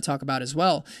 which I'll kind of talk about as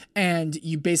well. And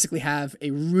you basically have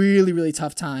a really, really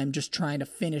tough time just trying to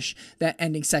finish that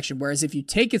ending section. Whereas if you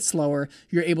take it slower,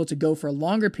 you're able to go for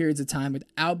longer periods of time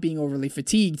without being overly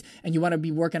fatigued. And you want to be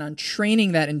working on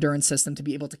training that endurance system to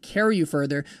be able to carry you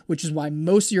further, which is why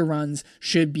most of your runs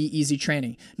should be easy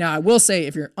training. Now, I will say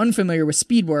if you're unfamiliar with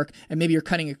speed work and maybe you're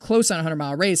cutting it close on a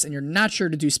 100-mile race and you're not sure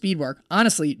to do speed work,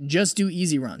 honestly, just do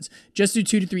easy runs. Just do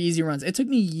 2 to 3 easy runs. It took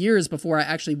me years before I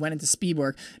actually went into speed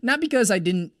work, not because I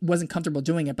wasn't comfortable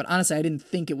doing it, but honestly, I didn't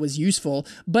think it was useful,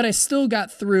 but I still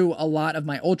got through a lot of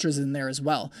my ultras in there as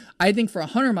well. I think for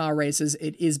 100-mile races,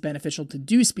 it is beneficial to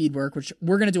do speed work, which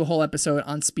we're going to do a whole episode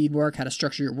on speed work, how to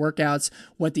structure your workouts,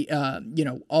 what the,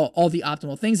 all the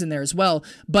optimal things in there as well.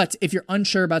 But if you're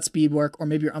unsure about speed work, or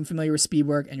maybe you're unfamiliar with speed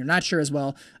work and you're not sure as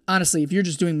well, honestly, if you're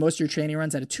just doing most of your training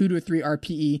runs at a 2 to 3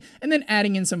 RPE, and then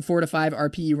adding in some 4 to 5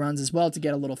 RPE runs as well to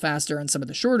get a little faster on some of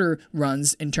the shorter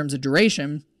runs in terms of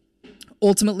duration,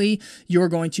 ultimately, you're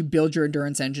going to build your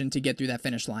endurance engine to get through that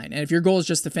finish line. And if your goal is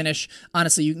just to finish,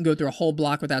 honestly, you can go through a whole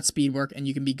block without speed work and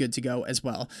you can be good to go as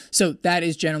well. So that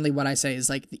is generally what I say is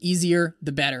the easier,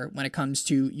 the better when it comes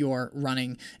to your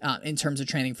running in terms of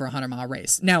training for a 100-mile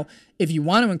race. Now, if you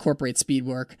want to incorporate speed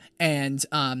work, and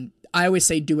I always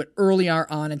say do it earlier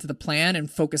on into the plan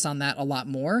and focus on that a lot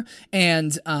more.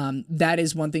 And that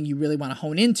is one thing you really want to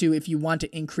hone into if you want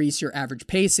to increase your average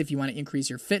pace, if you want to increase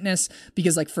your fitness.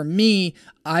 Because for me,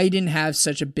 I didn't have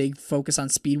such a big focus on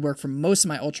speed work for most of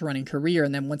my ultra running career.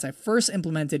 And then once I first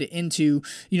implemented it into,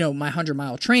 my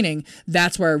 100-mile training,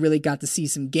 that's where I really got to see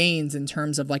some gains in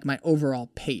terms of my overall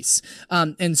pace.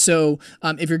 And so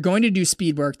if you're going to do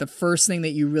speed work, the first thing that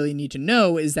you really need to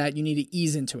know is that you need to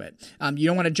ease into it. You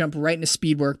don't want to jump right into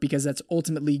speed work because that's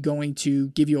ultimately going to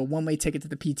give you a one-way ticket to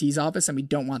the PT's office, and we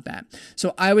don't want that.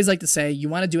 So I always like to say you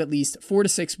want to do at least 4 to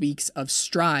 6 weeks of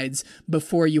strides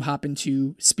before you hop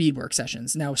into speed work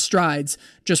sessions. Now, strides,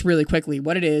 just really quickly,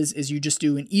 what it is you just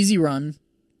do an easy run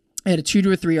at a 2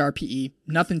 to 3 RPE,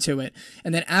 nothing to it.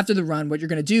 And then after the run, what you're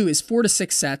going to do is 4 to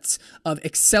 6 sets of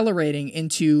accelerating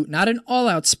into not an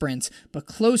all-out sprint, but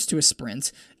close to a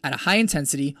sprint at a high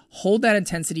intensity. Hold that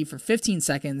intensity for 15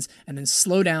 seconds and then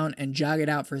slow down and jog it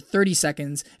out for 30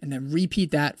 seconds and then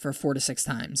repeat that for 4 to 6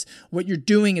 times. What you're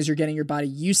doing is you're getting your body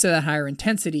used to that higher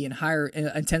intensity and higher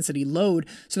intensity load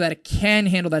so that it can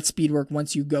handle that speed work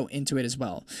once you go into it as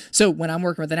well. So when I'm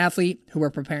working with an athlete who are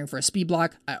preparing for a speed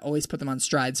block, I always put them on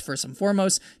strides first and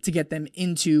foremost to get them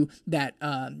into that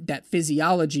that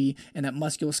physiology and that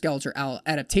musculoskeletal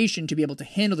adaptation to be able to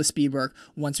handle the speed work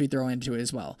once we throw into it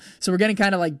as well. So we're getting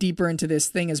kind of like deeper into this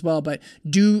thing as well, but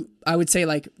I would say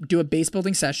like do a base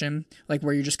building session, like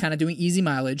where you're just kind of doing easy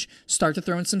mileage, start to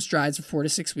throw in some strides for 4 to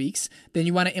 6 weeks. Then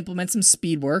you want to implement some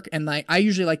speed work. And like, I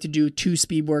usually like to do 2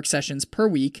 speed work sessions per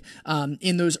week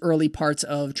in those early parts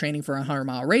of training for a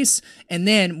 100-mile race. And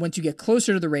then once you get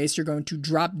closer to the race, you're going to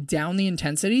drop down the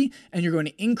intensity and you're going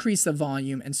to increase the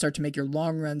volume and start to make your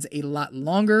long runs a lot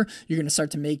longer. You're going to start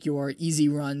to make your easy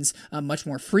runs much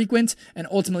more frequent. And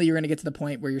ultimately you're going to get to the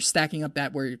point where you're stacking up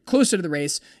that where you're closer to the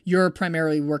race, your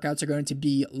primarily workouts are going to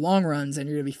be long runs and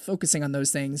you're going to be focusing on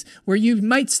those things where you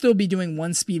might still be doing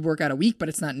 1 speed workout a week, but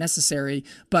it's not necessary.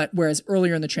 But whereas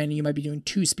earlier in the training, you might be doing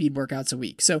 2 speed workouts a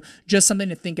week. So just something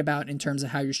to think about in terms of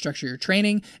how you structure your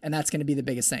training. And that's going to be the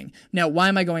biggest thing. Now, why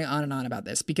am I going on and on about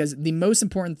this? Because the most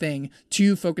important thing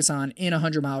to focus on in a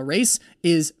 100-mile race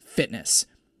is fitness.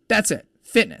 That's it.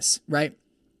 Fitness, right?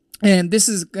 And this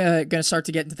is going to start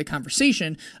to get into the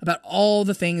conversation about all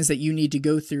the things that you need to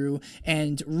go through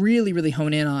and really, really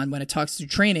hone in on when it talks to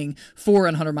training for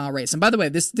a 100-mile race. And by the way,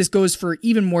 this goes for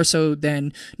even more so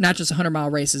than not just 100-mile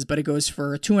races, but it goes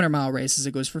for 200-mile races.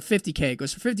 It goes for 50K. It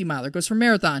goes for 50-mile. It goes for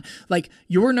marathon. Like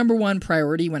your number one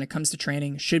priority when it comes to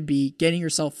training should be getting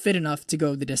yourself fit enough to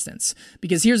go the distance.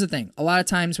 Because here's the thing. A lot of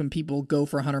times when people go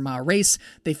for a 100-mile race,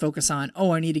 they focus on,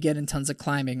 oh, I need to get in tons of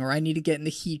climbing, or I need to get in the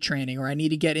heat training, or I need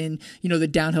to get in the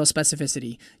downhill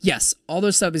specificity. Yes, all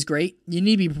those stuff is great. You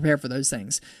need to be prepared for those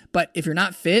things. But if you're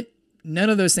not fit, none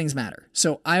of those things matter.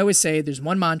 So I always say there's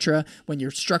one mantra when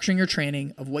you're structuring your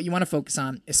training of what you want to focus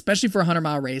on, especially for a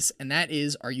 100-mile race, and that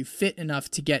is, are you fit enough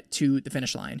to get to the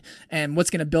finish line? And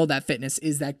what's going to build that fitness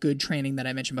is that good training that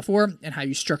I mentioned before and how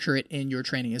you structure it in your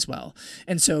training as well.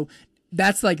 And so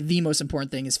that's like the most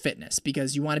important thing is fitness,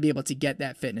 because you want to be able to get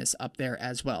that fitness up there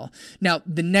as well. Now,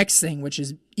 the next thing, which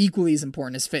is equally as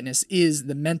important as fitness, is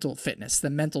the mental fitness, the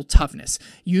mental toughness.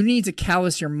 You need to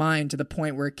callous your mind to the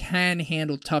point where it can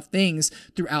handle tough things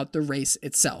throughout the race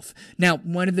itself. Now,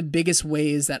 one of the biggest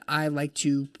ways that I like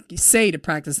to say to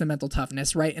practice the mental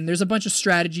toughness, right? And there's a bunch of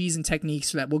strategies and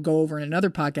techniques that we'll go over in another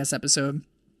podcast episode,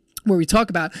 where we talk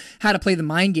about how to play the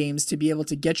mind games to be able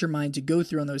to get your mind to go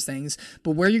through on those things.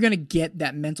 But where you're going to get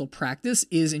that mental practice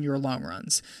is in your long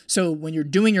runs. So when you're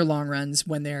doing your long runs,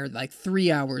 when they're like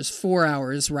 3 hours, 4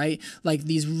 hours, right? Like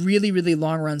these really, really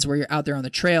long runs where you're out there on the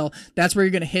trail, that's where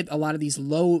you're going to hit a lot of these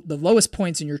the lowest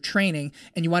points in your training.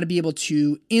 And you want to be able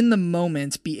to, in the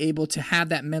moment, be able to have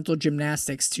that mental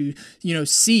gymnastics to,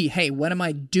 see, hey, what am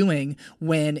I doing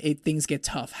when things get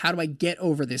tough? How do I get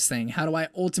over this thing? How do I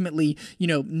ultimately,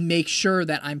 make sure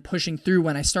that I'm pushing through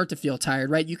when I start to feel tired,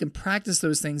 right? You can practice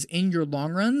those things in your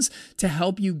long runs to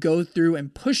help you go through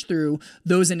and push through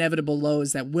those inevitable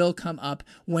lows that will come up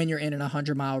when you're in an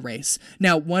 100-mile race.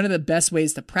 Now, one of the best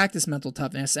ways to practice mental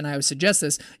toughness, and I would suggest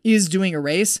this, is doing a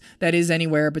race that is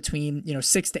anywhere between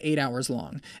 6 to 8 hours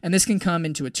long. And this can come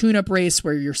into a tune-up race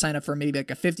where you're signed up for maybe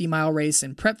like a 50-mile race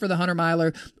and prep for the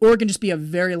 100-miler, or it can just be a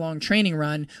very long training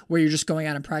run where you're just going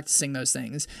out and practicing those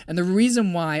things. And the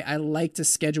reason why I like to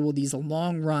schedule these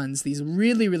long runs, these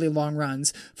really, really long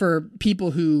runs for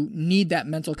people who need that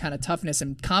mental kind of toughness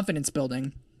and confidence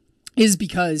building, is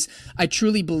because I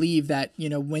truly believe that,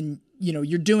 when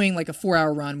you're doing like a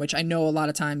 4-hour run, which I know a lot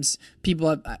of times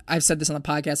I've said this on the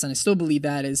podcast and I still believe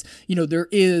that is,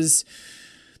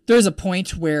 there's a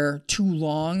point where too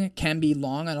long can be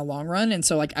long on a long run. And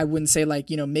so like, I wouldn't say like,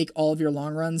 make all of your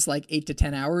long runs like 8 to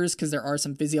 10 hours, because there are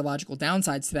some physiological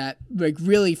downsides to that. Like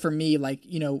really for me, like,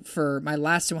 for my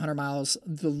last 200 miles,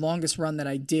 the longest run that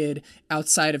I did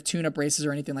outside of tune-up races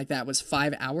or anything like that was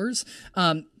 5 hours.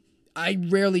 I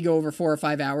rarely go over 4 or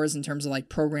 5 hours in terms of like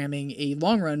programming a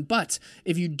long run. But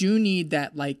if you do need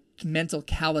that like mental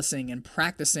callousing and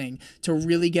practicing to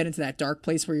really get into that dark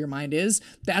place where your mind is,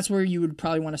 that's where you would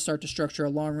probably want to start to structure a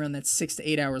long run that's 6 to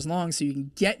 8 hours long, so you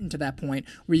can get into that point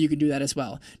where you can do that as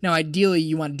well. Now, ideally,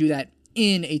 you want to do that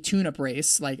in a tune-up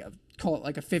race, like call it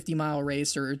like a 50-mile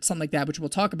race or something like that, which we'll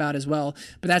talk about as well.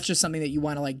 But that's just something that you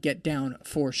want to like get down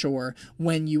for sure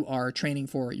when you are training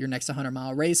for your next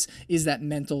 100-mile race, is that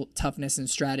mental toughness and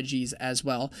strategies as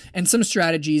well. And some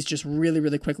strategies just really,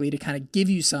 really quickly to kind of give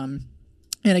you some.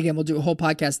 And again, we'll do a whole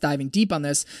podcast diving deep on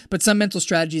this, but some mental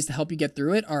strategies to help you get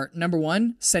through it are, number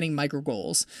one, setting micro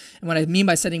goals. And what I mean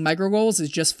by setting micro goals is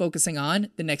just focusing on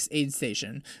the next aid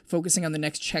station, focusing on the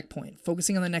next checkpoint,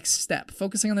 focusing on the next step,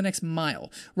 focusing on the next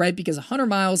mile, right? Because 100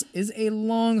 miles is a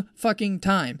long fucking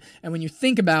time. And when you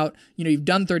think about, you've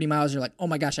done 30 miles, you're like, oh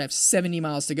my gosh, I have 70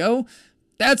 miles to go.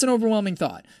 That's an overwhelming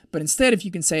thought. But instead, if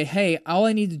you can say, hey, all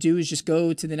I need to do is just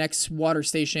go to the next water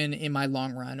station in my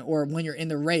long run, or when you're in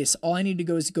the race, all I need to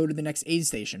go is go to the next aid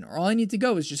station, or all I need to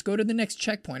go is just go to the next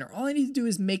checkpoint, or all I need to do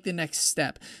is make the next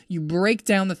step. You break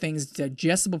down the things into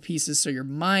digestible pieces so your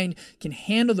mind can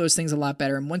handle those things a lot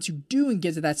better. And once you do and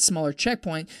get to that smaller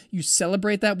checkpoint, you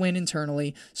celebrate that win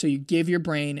internally. So you give your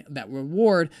brain that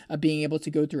reward of being able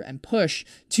to go through and push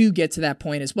to get to that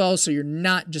point as well. So you're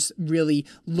not just really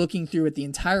looking through at the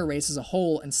entire race as a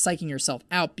whole and psyching yourself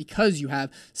out because you have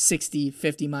 60,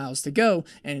 50 miles to go.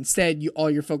 And instead,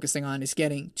 all you're focusing on is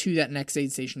getting to that next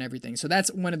aid station, everything. So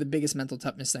that's one of the biggest mental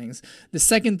toughness things. The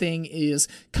second thing is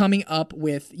coming up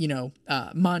with,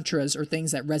 mantras or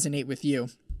things that resonate with you.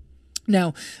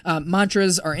 Now,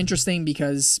 mantras are interesting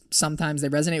because sometimes they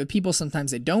resonate with people,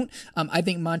 sometimes they don't. I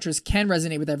think mantras can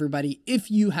resonate with everybody if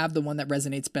you have the one that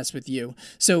resonates best with you.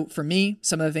 So for me,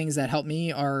 some of the things that help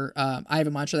me are, I have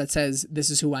a mantra that says, this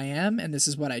is who I am and this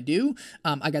is what I do.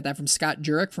 I got that from Scott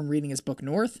Jurek from reading his book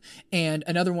North. And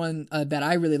another one that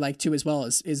I really like too as well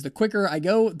is the quicker I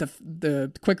go,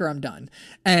 the quicker I'm done.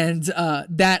 And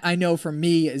that I know for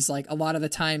me is like a lot of the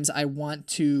times I want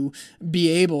to be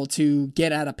able to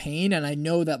get out of pain. And I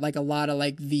know that like a lot of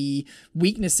like the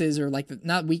weaknesses or like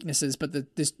not weaknesses, but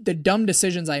the dumb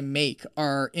decisions I make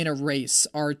are in a race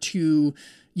are to,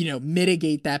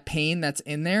 mitigate that pain that's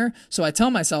in there. So I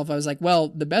tell myself, I was like, well,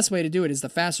 the best way to do it is the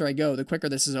faster I go, the quicker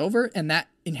this is over. And that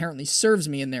inherently serves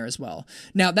me in there as well.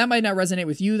 Now, that might not resonate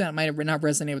with you. That might not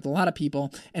resonate with a lot of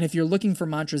people. And if you're looking for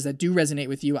mantras that do resonate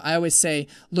with you, I always say,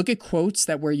 look at quotes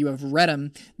that where you have read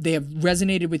them, they have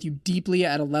resonated with you deeply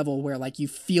at a level where like you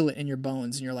feel it in your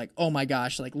bones and you're like, oh my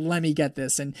gosh, like let me get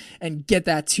this and get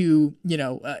that to,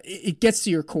 it gets to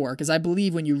your core. Because I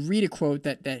believe when you read a quote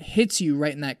that hits you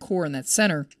right in that core and that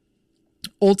center,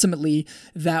 ultimately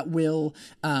that will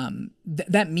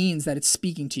that means that it's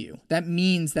speaking to you. That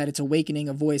means that it's awakening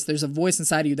a voice. There's a voice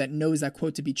inside of you that knows that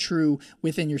quote to be true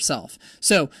within yourself.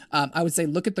 So I would say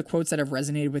look at the quotes that have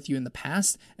resonated with you in the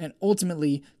past and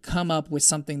ultimately come up with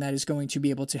something that is going to be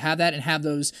able to have that and have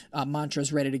those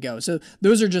mantras ready to go. So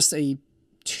those are just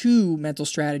two mental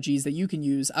strategies that you can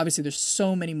use. Obviously, there's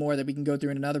so many more that we can go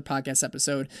through in another podcast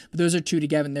episode, but those are two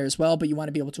together in there as well. But you want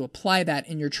to be able to apply that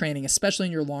in your training, especially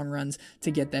in your long runs,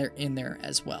 to get there in there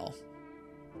as well.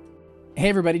 Hey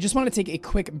everybody, just want to take a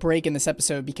quick break in this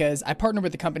episode because I partnered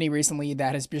with a company recently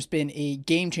that has just been a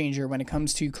game changer when it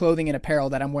comes to clothing and apparel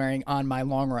that I'm wearing on my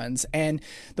long runs. And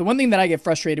the one thing that I get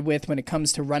frustrated with when it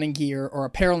comes to running gear or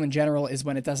apparel in general is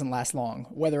when it doesn't last long.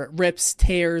 Whether it rips,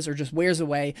 tears, or just wears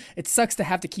away, it sucks to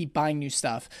have to keep buying new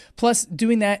stuff. Plus,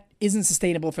 doing that isn't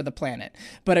sustainable for the planet.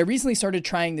 But I recently started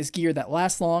trying this gear that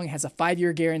lasts long, has a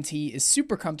 5-year guarantee, is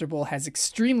super comfortable, has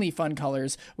extremely fun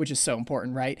colors, which is so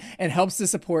important, right? And helps to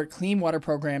support clean water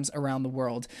programs around the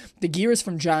world. The gear is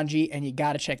from Janji, and you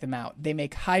gotta check them out. They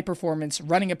make high-performance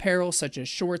running apparel such as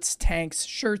shorts, tanks,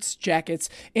 shirts, jackets,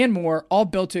 and more, all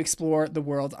built to explore the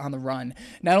world on the run.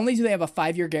 Not only do they have a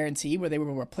 5-year guarantee where they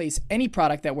will replace any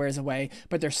product that wears away,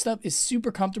 but their stuff is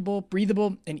super comfortable,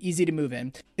 breathable, and easy to move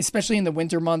in, especially in the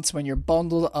winter months when you're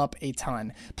bundled up a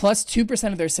ton. Plus,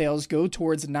 2% of their sales go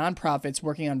towards nonprofits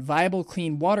working on viable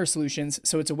clean water solutions,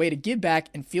 so it's a way to give back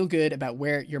and feel good about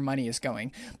where your money is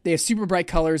going. They have super bright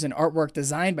colors and artwork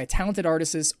designed by talented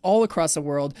artists all across the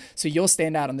world, so you'll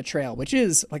stand out on the trail, which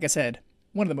is, like I said,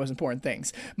 one of the most important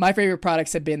things. My favorite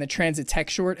products have been the Transit Tech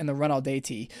Short and the Run All Day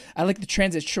Tee. I like the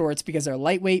Transit Shorts because they're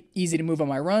lightweight, easy to move on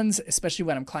my runs, especially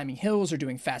when I'm climbing hills or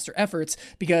doing faster efforts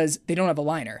because they don't have a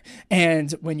liner.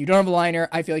 And when you don't have a liner,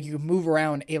 I feel like you can move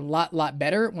around a lot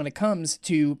better when it comes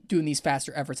to doing these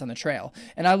faster efforts on the trail.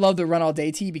 And I love the Run All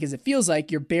Day Tee because it feels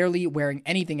like you're barely wearing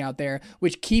anything out there,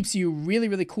 which keeps you really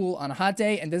cool on a hot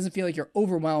day and doesn't feel like you're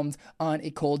overwhelmed on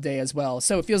a cold day as well.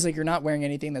 So it feels like you're not wearing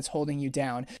anything that's holding you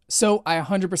down. So I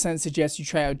 100% suggest you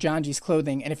try out Janji's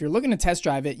clothing, and if you're looking to test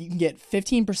drive it, you can get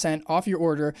 15% off your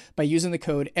order by using the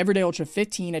code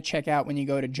EverydayUltra15 at checkout when you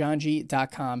go to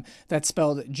janji.com. That's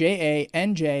spelled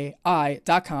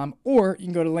JANJI.com, or you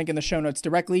can go to the link in the show notes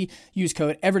directly. Use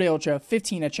code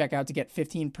EverydayUltra15 at checkout to get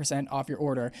 15% off your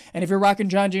order. And if you're rocking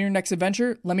Janji in your next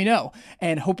adventure, let me know,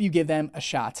 and hope you give them a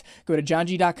shot. Go to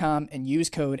janji.com and use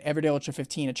code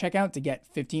EverydayUltra15 at checkout to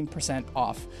get 15%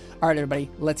 off. All right, everybody,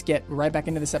 let's get right back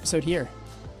into this episode here.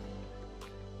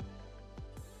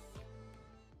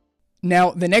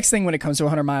 Now, the next thing when it comes to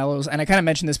 100 miles, and I kind of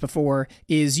mentioned this before,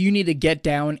 is you need to get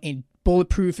down a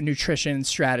bulletproof nutrition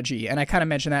strategy. And I kind of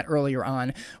mentioned that earlier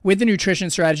on. With the nutrition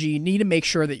strategy, you need to make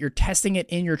sure that you're testing it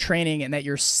in your training and that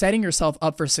you're setting yourself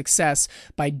up for success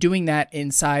by doing that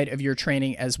inside of your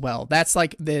training as well. That's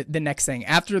like the next thing.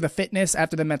 After the fitness,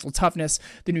 after the mental toughness,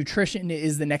 the nutrition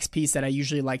is the next piece that I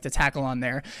usually like to tackle on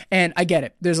there. And I get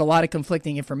it. There's a lot of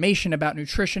conflicting information about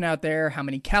nutrition out there. How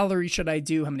many calories should I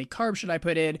do? How many carbs should I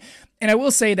put in? And I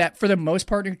will say that for the most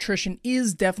part, nutrition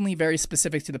is definitely very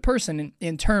specific to the person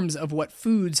in terms of what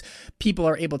foods people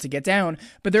are able to get down.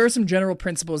 But there are some general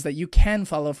principles that you can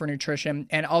follow for nutrition,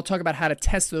 and I'll talk about how to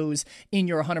test those in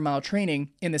your 100-mile training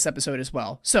in this episode as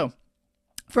well. So,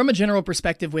 from a general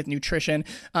perspective with nutrition,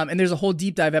 and there's a whole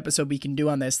deep dive episode we can do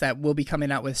on this that we'll be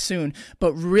coming out with soon,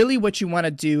 but really what you want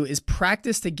to do is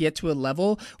practice to get to a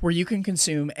level where you can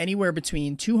consume anywhere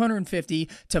between 250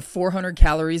 to 400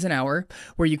 calories an hour,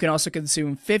 where you can also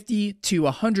consume 50 to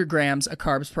 100 grams of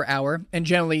carbs per hour. And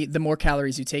generally, the more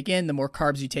calories you take in, the more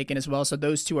carbs you take in as well. So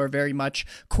those two are very much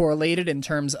correlated in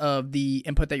terms of the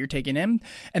input that you're taking in.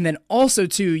 And then also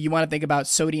too, you want to think about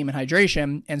sodium and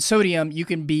hydration. And sodium, you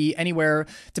can be anywhere,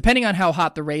 depending on how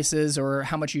hot the race is or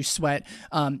how much you sweat,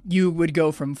 you would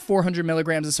go from 400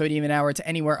 milligrams of sodium an hour to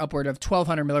anywhere upward of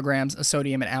 1,200 milligrams of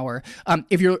sodium an hour.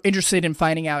 If you're interested in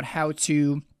finding out how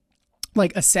to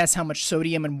assess how much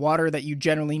sodium and water that you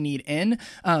generally need in,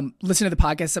 listen to the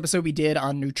podcast episode we did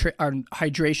on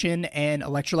hydration and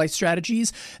electrolyte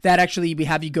strategies. That actually, we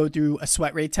have you go through a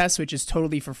sweat rate test, which is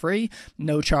totally for free,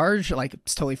 no charge,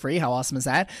 it's totally free. How awesome is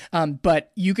that?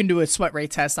 But you can do a sweat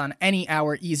rate test on any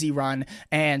hour easy run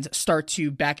and start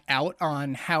to back out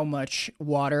on how much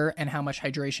water and how much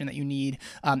hydration that you need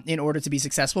in order to be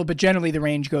successful. But generally the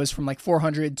range goes from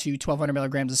 400 to 1,200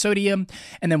 milligrams of sodium.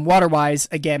 And then water wise,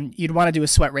 again, you'd want to do a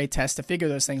sweat rate test to figure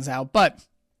those things out, but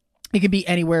it could be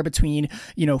anywhere between,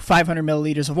 500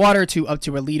 milliliters of water to up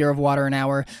to a liter of water an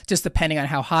hour, just depending on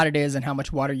how hot it is and how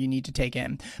much water you need to take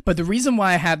in. But the reason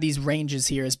why I have these ranges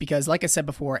here is because, like I said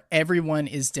before, everyone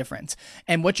is different.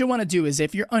 And what you want to do is,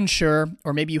 if you're unsure,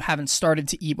 or maybe you haven't started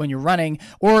to eat when you're running,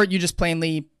 or you just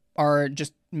plainly are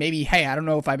just maybe, hey, I don't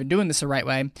know if I've been doing this the right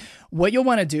way. What you'll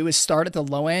want to do is start at the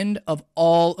low end of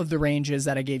all of the ranges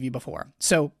that I gave you before.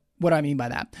 So what do I mean by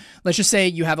that? Let's just say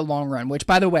you have a long run, which,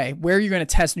 by the way, where you're going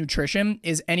to test nutrition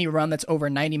is any run that's over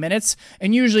 90 minutes.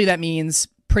 And usually that means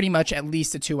pretty much at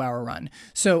least a 2-hour run.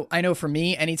 So I know for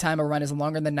me, anytime a run is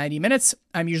longer than 90 minutes,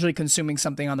 I'm usually consuming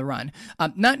something on the run.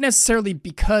 Not necessarily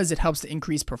because it helps to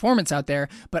increase performance out there,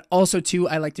 but also too,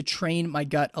 I like to train my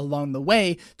gut along the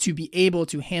way to be able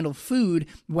to handle food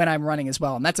when I'm running as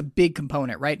well. And that's a big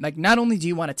component, right? Not only do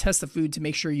you want to test the food to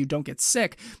make sure you don't get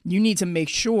sick, you need to make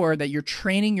sure that you're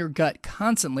training your gut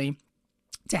constantly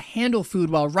to handle food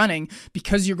while running,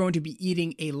 because you're going to be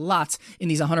eating a lot in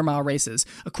these 100-mile races.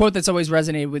 A quote that's always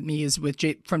resonated with me is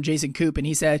from Jason Koop, and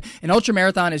he said, an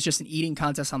ultramarathon is just an eating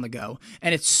contest on the go.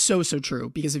 And it's so true,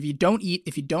 because if you don't eat,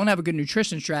 if you don't have a good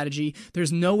nutrition strategy,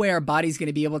 there's no way our body's going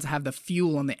to be able to have the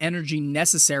fuel and the energy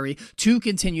necessary to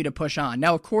continue to push on.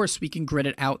 Now, of course, we can grit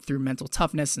it out through mental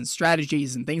toughness and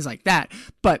strategies and things like that.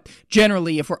 But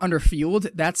generally, if we're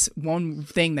underfueled, that's one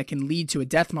thing that can lead to a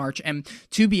death march. And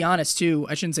to be honest, too,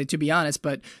 I shouldn't say to be honest,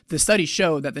 but the studies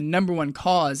show that the number one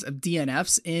cause of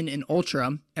DNFs in an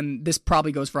ultra, and this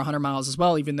probably goes for 100 miles as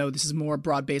well, even though this is more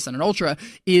broad based on an ultra,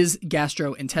 is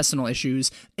gastrointestinal issues,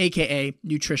 aka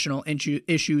nutritional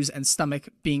issues and stomach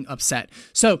being upset.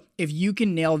 So if you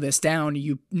can nail this down,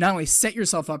 you not only set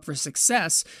yourself up for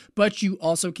success, but you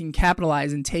also can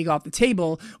capitalize and take off the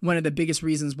table one of the biggest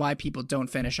reasons why people don't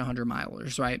finish 100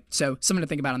 milers, right? So something to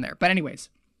think about on there. But anyways,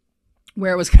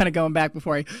 where I was kind of going back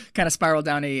before I kind of spiraled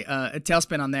down a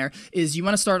tailspin on there is you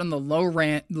want to start on the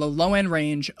low end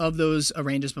range of those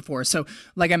ranges before. So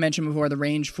like I mentioned before, the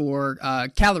range for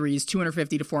calories,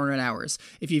 250 to 400 hours.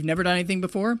 If you've never done anything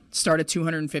before, start at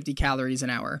 250 calories an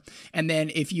hour. And then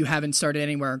if you haven't started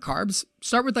anywhere in carbs,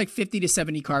 start with 50 to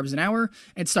 70 carbs an hour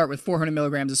and start with 400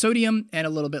 milligrams of sodium and a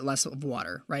little bit less of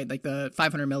water, right? Like the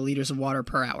 500 milliliters of water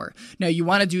per hour. Now you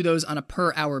want to do those on a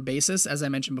per hour basis, as I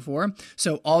mentioned before.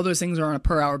 So all those things are on a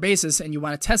per hour basis, and you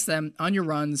want to test them on your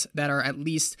runs that are at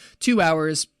least 2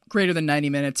 hours, greater than 90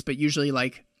 minutes, but usually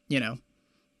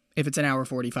if it's an hour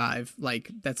 45,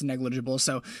 that's negligible.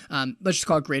 So let's just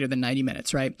call it greater than 90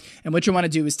 minutes, right? And what you want to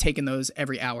do is take in those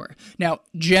every hour. Now,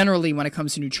 generally, when it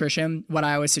comes to nutrition, what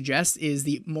I always suggest is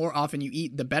the more often you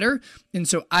eat, the better. And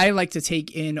so I like to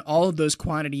take in all of those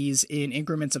quantities in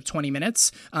increments of 20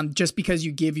 minutes, just because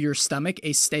you give your stomach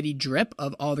a steady drip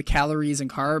of all the calories and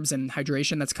carbs and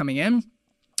hydration that's coming in.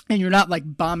 and you're not like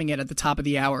bombing it at the top of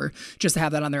the hour just to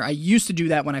have that on there. I used to do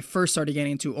that when I first started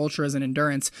getting into ultras and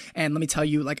endurance. And let me tell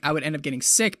you, like, I would end up getting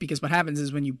sick because what happens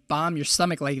is when you bomb your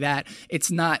stomach like that,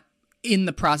 it's not in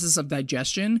the process of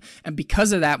digestion. And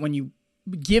because of that, when you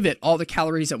give it all the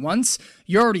calories at once,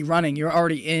 you're already running, you're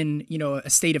already in, a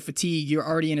state of fatigue, you're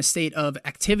already in a state of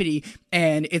activity,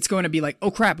 and it's going to be like, oh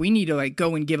crap, we need to like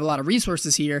go and give a lot of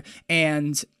resources here,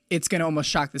 and it's going to almost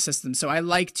shock the system. So I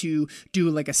like to do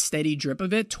like a steady drip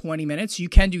of it, 20 minutes. You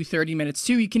can do 30 minutes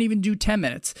too. You can even do 10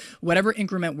 minutes. Whatever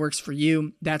increment works for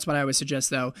you, that's what I would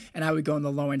suggest though. And I would go in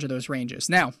the low end of those ranges.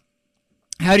 Now,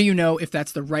 how do you know if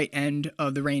that's the right end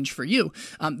of the range for you?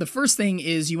 The first thing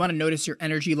is you want to notice your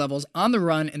energy levels on the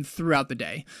run and throughout the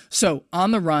day. So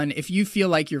on the run, if you feel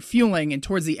like you're fueling and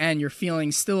towards the end, you're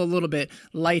feeling still a little bit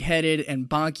lightheaded and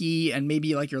bonky and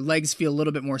maybe like your legs feel a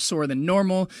little bit more sore than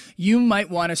normal, you might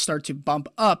want to start to bump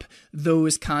up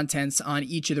those contents on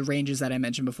each of the ranges that I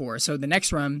mentioned before. So the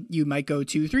next run, you might go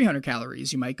to 300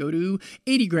 calories. You might go to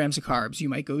 80 grams of carbs. You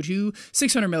might go to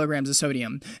 600 milligrams of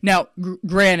sodium. Now,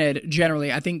 granted,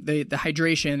 generally, I think the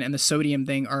hydration and the sodium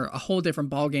thing are a whole different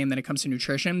ballgame when it comes to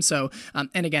nutrition. So,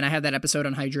 and again, I have that episode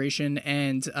on hydration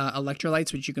and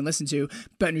electrolytes, which you can listen to.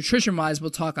 But nutrition-wise, we'll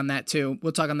talk on that too.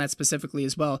 We'll talk on that specifically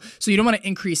as well. So you don't want to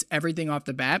increase everything off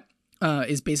the bat,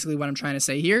 is basically what I'm trying to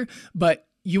say here. But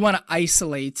you want to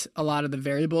isolate a lot of the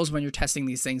variables when you're testing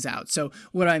these things out. So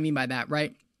what do I mean by that,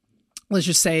 right? Let's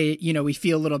just say, we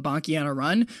feel a little bonky on a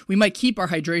run. We might keep our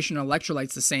hydration and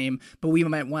electrolytes the same, but we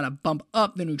might want to bump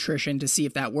up the nutrition to see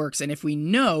if that works. And if we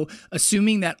know,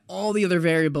 assuming that all the other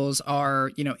variables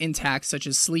are, intact, such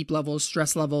as sleep levels,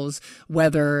 stress levels,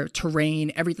 weather,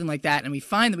 terrain, everything like that, and we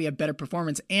find that we have better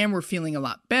performance and we're feeling a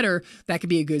lot better, that could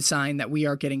be a good sign that we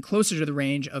are getting closer to the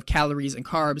range of calories and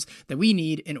carbs that we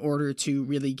need in order to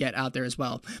really get out there as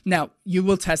well. Now, you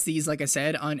will test these, like I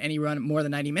said, on any run more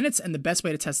than 90 minutes, and the best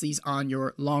way to test these on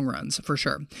your long runs for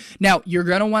sure. Now, you're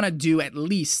going to want to do at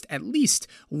least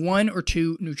 1 or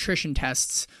 2 nutrition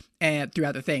tests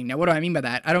throughout the thing. Now, what do I mean by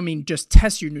that? I don't mean just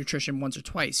test your nutrition once or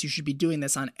twice. You should be doing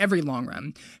this on every long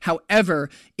run. However,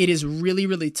 it is really,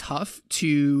 really tough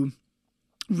to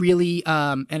really,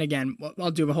 and again,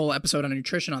 I'll do a whole episode on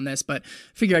nutrition on this, but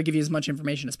figure I'd give you as much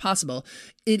information as possible.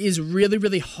 It is really,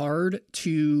 really hard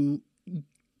to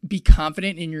be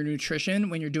confident in your nutrition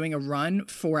when you're doing a run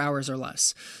 4 hours or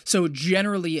less. So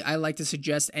generally, I like to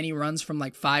suggest any runs from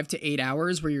like 5 to 8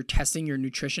 hours where you're testing your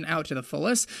nutrition out to the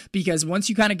fullest, because once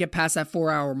you kind of get past that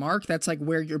 4-hour mark, that's like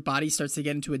where your body starts to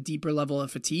get into a deeper level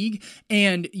of fatigue,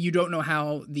 and you don't know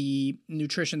how the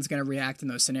nutrition is going to react in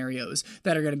those scenarios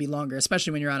that are going to be longer,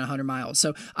 especially when you're on 100 miles.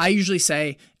 So I usually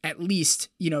say at least,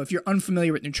 if you're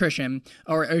unfamiliar with nutrition,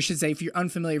 or I should say, if you're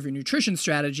unfamiliar with your nutrition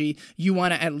strategy, you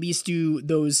want to at least do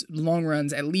those long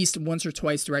runs at least once or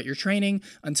twice throughout your training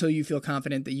until you feel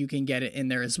confident that you can get it in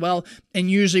there as well. And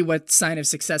usually what sign of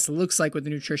success looks like with the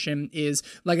nutrition is,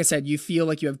 like I said, you feel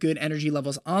like you have good energy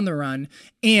levels on the run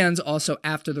and also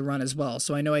after the run as well.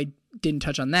 So I know I didn't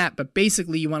touch on that, but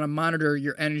basically you want to monitor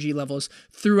your energy levels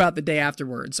throughout the day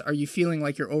afterwards. Are you feeling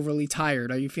like you're overly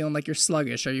tired? Are you feeling like you're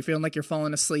sluggish? Are you feeling like you're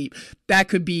falling asleep? That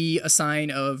could be a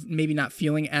sign of maybe not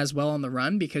feeling as well on the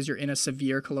run because you're in a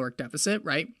severe caloric deficit,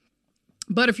 right?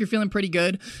 But if you're feeling pretty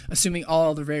good, assuming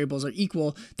all the variables are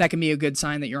equal, that can be a good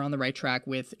sign that you're on the right track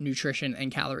with nutrition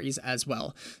and calories as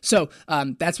well. So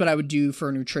that's what I would do for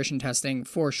nutrition testing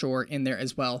for sure in there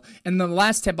as well. And the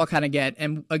last tip I'll kind of get,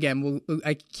 and again,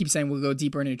 I keep saying we'll go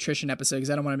deeper into nutrition episode because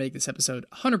I don't want to make this episode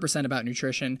 100% about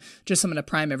nutrition, just something to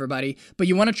prime everybody. But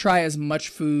you want to try as much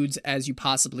foods as you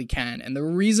possibly can. And the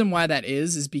reason why that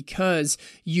is because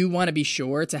you want to be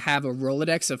sure to have a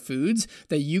Rolodex of foods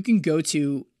that you can go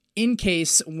to in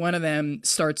case one of them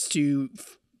starts to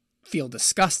feel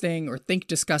disgusting or think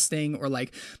disgusting, or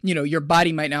like, your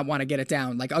body might not want to get it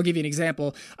down. Like, I'll give you an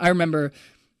example. I remember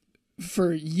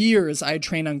for years I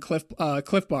trained on Cliff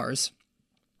Bars.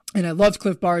 And I loved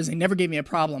Cliff Bars. They never gave me a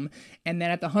problem. And then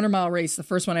at the 100-mile race, the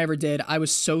first one I ever did, I was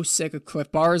so sick of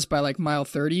Cliff Bars by like mile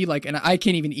 30. And I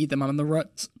can't even eat them on the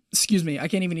runs. Excuse me. I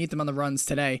can't even eat them on the runs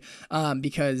today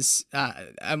because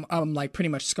I'm like pretty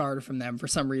much scarred from them for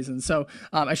some reason. So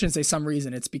I shouldn't say some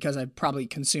reason. It's because I've probably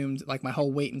consumed like my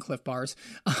whole weight in Cliff Bars.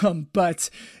 But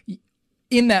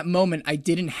in that moment, I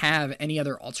didn't have any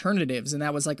other alternatives. And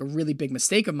that was like a really big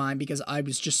mistake of mine because I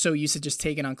was just so used to just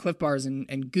taking on Cliff Bars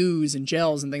and goos and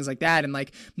gels and things like that. And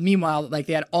like, meanwhile, like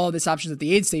they had all this options at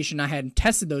the aid station. I hadn't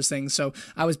tested those things. So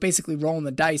I was basically rolling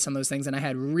the dice on those things. And I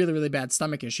had really, really bad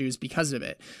stomach issues because of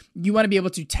it. You want to be able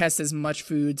to test as much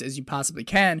foods as you possibly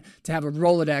can to have a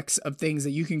Rolodex of things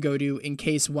that you can go to in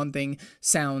case one thing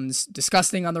sounds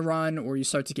disgusting on the run, or you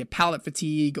start to get palate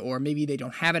fatigue, or maybe they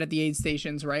don't have it at the aid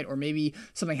stations, right? Or maybe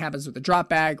something happens with the drop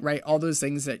bag, right? All those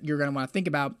things that you're going to want to think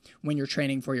about when you're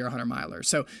training for your 100 miler.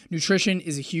 So nutrition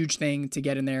is a huge thing to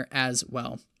get in there as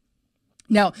well.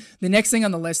 Now, the next thing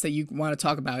on the list that you want to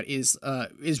talk about is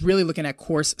really looking at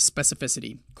course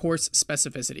specificity.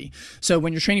 So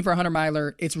when you're training for a 100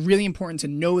 miler, it's really important to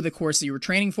know the course that you were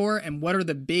training for and what are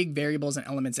the big variables and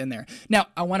elements in there. Now,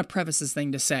 I want to preface this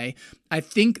thing to say, I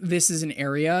think this is an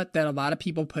area that a lot of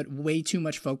people put way too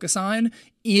much focus on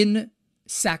in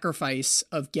sacrifice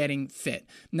of getting fit.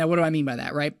 Now, what do I mean by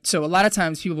that, right? So a lot of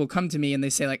times people will come to me and they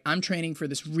say like, I'm training for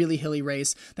this really hilly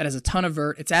race that has a ton of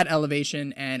vert, it's at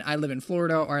elevation, and I live in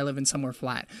Florida or I live in somewhere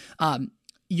flat.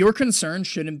 Your concern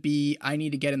shouldn't be, I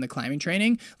need to get in the climbing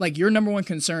training. Like your number one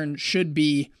concern should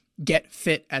be get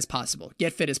fit as possible.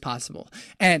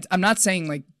 And I'm not saying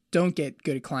like, don't get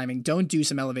good at climbing. Don't do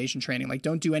some elevation training. Like,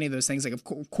 don't do any of those things. Like, of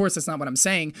course, that's not what I'm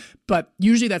saying. But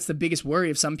usually that's the biggest worry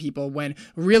of some people, when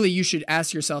really you should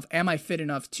ask yourself, am I fit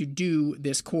enough to do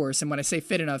this course? And when I say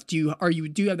fit enough, do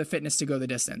you have the fitness to go the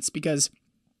distance? Because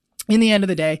in the end of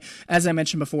the day, as I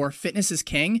mentioned before, fitness is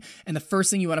king. And the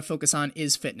first thing you want to focus on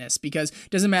is fitness, because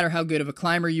it doesn't matter how good of a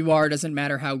climber you are. It doesn't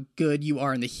matter how good you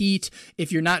are in the heat.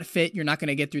 If you're not fit, you're not going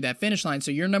to get through that finish line.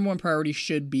 So your number one priority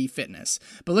should be fitness.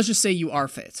 But let's just say you are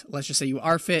fit.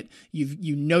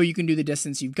 You know you can do the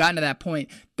distance. You've gotten to that point.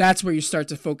 That's where you start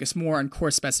to focus more on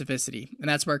course specificity. And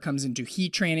that's where it comes into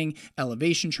heat training,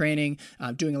 elevation training,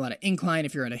 doing a lot of incline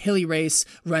if you're in a hilly race,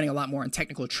 running a lot more on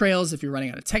technical trails if you're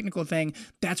running on a technical thing.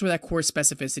 That's where that course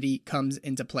specificity comes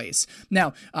into place.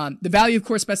 Now, the value of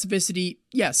course specificity,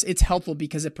 yes, it's helpful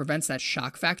because it prevents that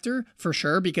shock factor for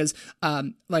sure. Because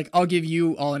like I'll give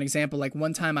you all an example. Like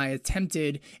one time I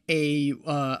attempted a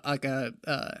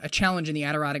challenge in the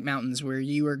Adirondack Mountains where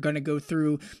you are going to go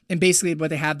through, and basically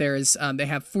what they have there is they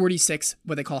have 46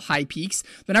 what they call high peaks.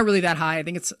 They're not really that high. I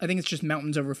think it's just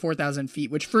mountains over 4,000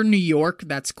 feet, which for New York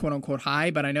that's quote unquote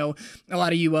high. But I know a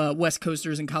lot of you West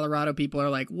Coasters and Colorado people are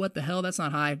like, what the hell? That's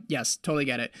not high. Yes, totally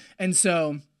get it. And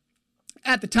so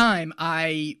at the time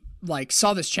I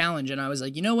saw this challenge and I was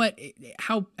like, you know what,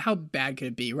 how bad could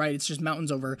it be, right? It's just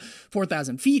mountains over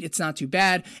 4,000 feet. It's not too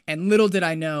bad. And little did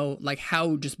I know like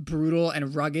how just brutal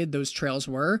and rugged those trails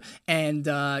were. And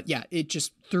it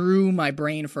just threw my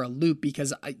brain for a loop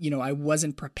because I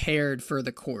wasn't prepared for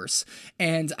the course.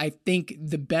 And I think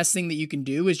the best thing that you can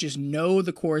do is just know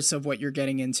the course of what you're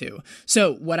getting into.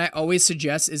 So what I always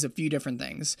suggest is a few different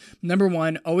things. Number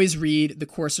one, always read the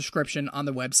course description on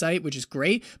the website, which is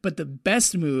great. But the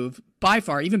best move, by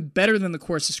far, even better than the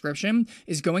course description,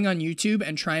 is going on YouTube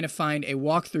and trying to find a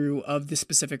walkthrough of the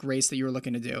specific race that you're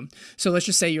looking to do. So let's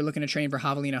just say you're looking to train for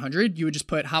Javelina 100. You would just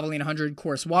put Javelina 100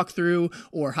 course walkthrough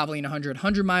or Javelina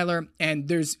 100 miler.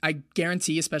 And I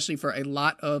guarantee, especially for a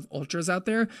lot of ultras out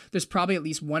there, there's probably at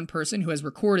least one person who has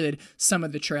recorded some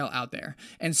of the trail out there.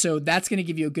 And so that's going to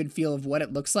give you a good feel of what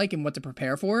it looks like and what to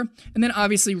prepare for. And then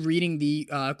obviously reading the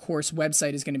course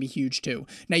website is going to be huge too.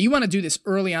 Now you want to do this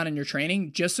early on in your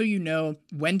training, just so you know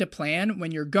when to plan,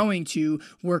 when you're going to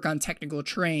work on technical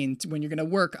terrain, when you're going to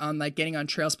work on like getting on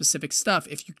trail specific stuff,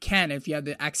 if you have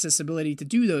the accessibility to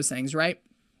do those things, right?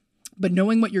 But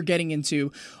knowing what you're getting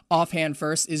into offhand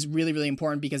first is really, really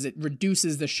important because it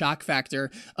reduces the shock factor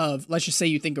of, let's just say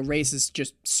you think a race is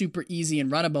just super easy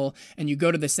and runnable and you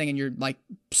go to this thing and you're like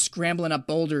scrambling up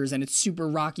boulders and it's super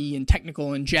rocky and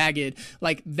technical and jagged.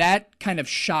 Like that kind of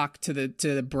shock to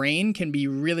the brain can be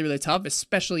really, really tough,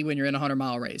 especially when you're in a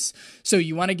 100-mile race. So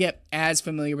you want to get as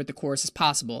familiar with the course as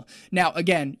possible. Now,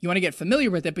 again, you want to get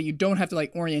familiar with it, but you don't have to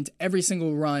like orient every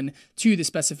single run to the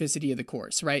specificity of the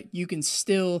course, right? You can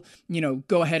still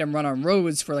go ahead and run on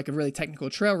roads for like a really technical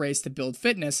trail race to build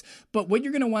fitness. But what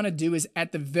you're going to want to do is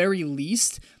at the very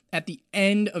least, at the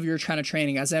end of your kind of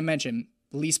training, as I mentioned,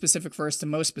 least specific first to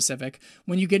most specific.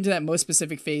 When you get into that most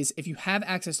specific phase, if you have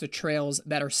access to trails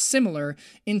that are similar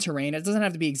in terrain, it doesn't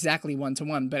have to be exactly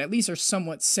one-to-one, but at least are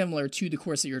somewhat similar to the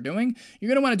course that you're doing, you're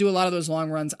going to want to do a lot of those long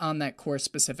runs on that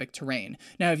course-specific terrain.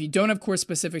 Now, if you don't have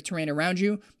course-specific terrain around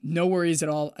you, no worries at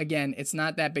all. Again, it's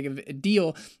not that big of a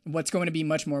deal. What's going to be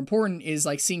much more important is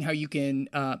like seeing how you can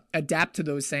adapt to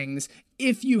those things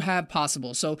if you have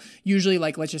possible. So usually,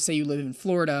 like, let's just say you live in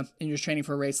Florida and you're training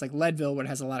for a race like Leadville, where it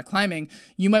has a lot of climbing,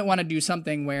 you might want to do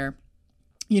something where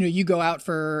you go out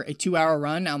for a 2-hour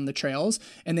run on the trails,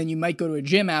 and then you might go to a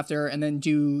gym after and then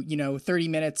do, 30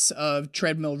 minutes of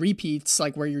treadmill repeats,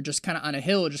 like where you're just kind of on a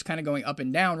hill, just kind of going up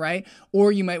and down, right?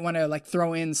 Or you might want to like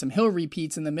throw in some hill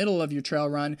repeats in the middle of your trail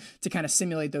run to kind of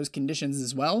simulate those conditions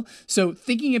as well. So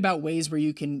thinking about ways where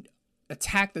you can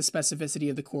attack the specificity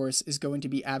of the course is going to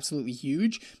be absolutely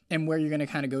huge, and where you're going to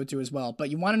kind of go to as well. But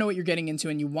you want to know what you're getting into,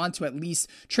 and you want to at least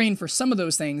train for some of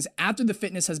those things after the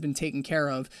fitness has been taken care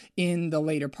of in the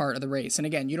later part of the race. And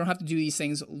again, you don't have to do these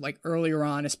things like earlier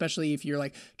on, especially if you're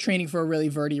like training for a really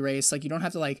verty race. Like, you don't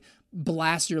have to like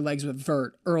blast your legs with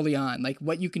vert early on. Like,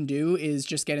 what you can do is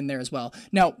just get in there as well.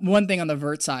 Now, one thing on the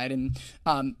vert side, and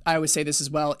I always say this as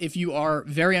well, if you are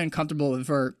very uncomfortable with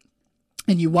vert,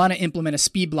 and you want to implement a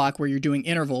speed block where you're doing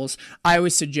intervals, I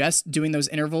always suggest doing those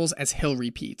intervals as hill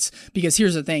repeats. Because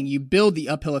here's the thing, you build the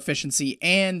uphill efficiency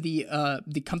and the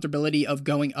comfortability of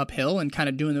going uphill and kind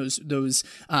of doing those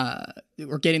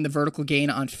or getting the vertical gain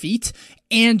on feet,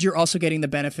 and you're also getting the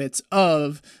benefits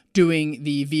of doing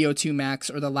the VO2 max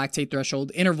or the lactate threshold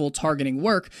interval targeting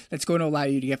work that's going to allow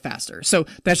you to get faster. So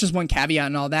that's just one caveat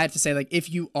and all that to say, like,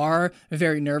 if you are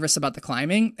very nervous about the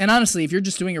climbing, and honestly, if you're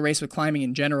just doing a race with climbing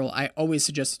in general, I always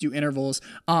suggest to do intervals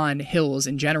on hills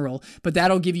in general, but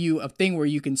that'll give you a thing where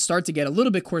you can start to get a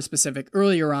little bit course specific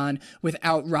earlier on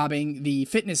without robbing the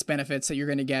fitness benefits that you're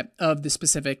going to get of the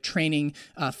specific training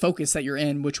focus that you're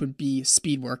in, which would be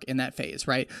speed work in that phase,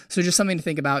 right? So just something to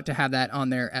think about to have that on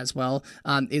there as well,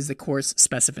 is the course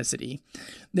specificity.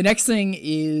 The next thing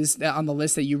is that on the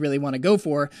list that you really want to go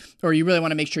for, or you really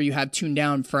want to make sure you have tuned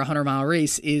down for a 100-mile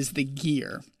race, is the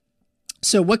gear.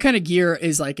 So what kind of gear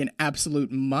is like an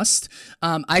absolute must?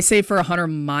 I say for 100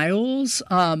 miles,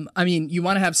 you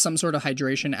want to have some sort of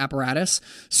hydration apparatus.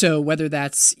 So whether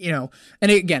that's, and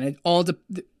again, it all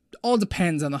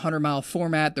depends on the 100-mile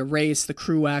format, the race, the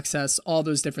crew access, all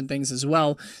those different things as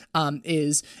well,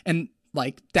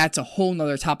 like, that's a whole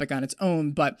nother topic on its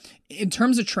own. But in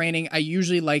terms of training, I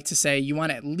usually like to say you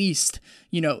want at least,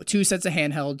 2 sets of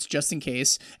handhelds just in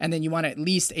case. And then you want at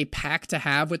least a pack to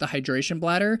have with a hydration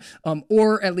bladder,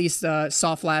 or at least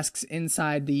soft flasks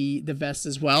inside the vest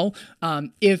as well,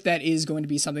 if that is going to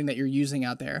be something that you're using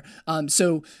out there.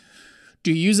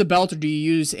 Do you use a belt or do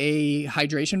you use a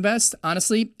hydration vest?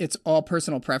 Honestly, it's all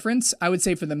personal preference. I would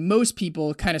say for the most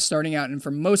people kind of starting out, and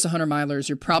for most 100 milers,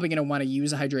 you're probably going to want to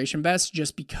use a hydration vest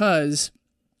just because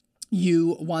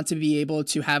you want to be able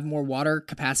to have more water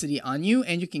capacity on you,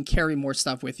 and you can carry more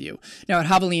stuff with you. Now at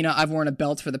Javelina, I've worn a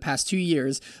belt for the past 2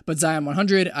 years, but Zion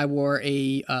 100, I wore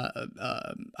a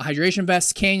hydration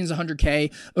vest. Canyons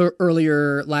 100K,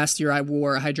 earlier last year, I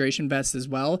wore a hydration vest as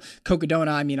well. Cocodona,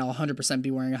 I'll 100% be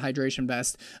wearing a hydration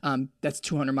vest. That's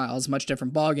 200 miles, much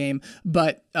different ball game.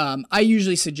 But I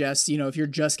usually suggest, if you're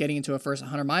just getting into a first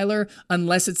 100 miler,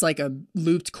 unless it's like a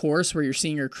looped course where you're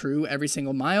seeing your crew every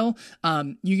single mile,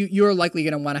 you're likely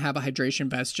going to want to have a hydration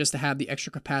vest just to have the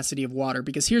extra capacity of water.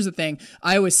 Because here's the thing,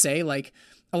 I always say, like,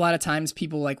 a lot of times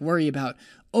people like worry about,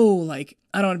 I don't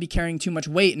want to be carrying too much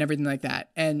weight and everything like that.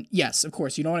 And yes, of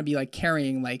course, you don't want to be like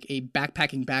carrying like a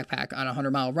backpack on a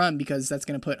 100-mile run, because that's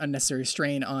going to put unnecessary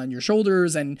strain on your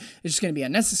shoulders and it's just going to be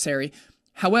unnecessary.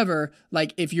 However,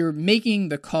 like, if you're making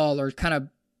the call or kind of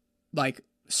like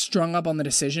strung up on the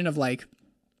decision of like,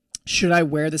 should I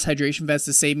wear this hydration vest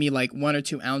to save me like 1 or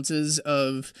 2 ounces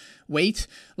of weight?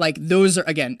 Like, those are,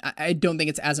 again, I don't think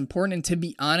it's as important. And to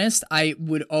be honest, I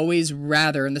would always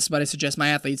rather, and this is what I suggest my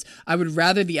athletes, I would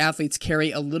rather the athletes carry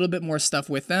a little bit more stuff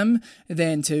with them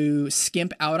than to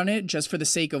skimp out on it just for the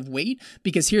sake of weight.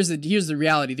 Because here's the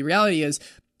reality. The reality is,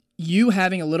 you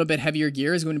having a little bit heavier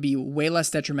gear is going to be way less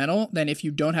detrimental than if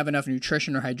you don't have enough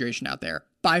nutrition or hydration out there,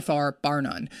 by far, bar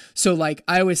none. So like,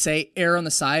 I always say, err on the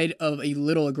side of a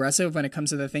little aggressive when it comes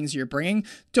to the things you're bringing.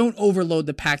 Don't overload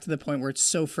the pack to the point where it's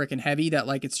so freaking heavy that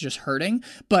like it's just hurting,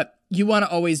 but you want to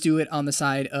always do it on the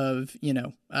side of,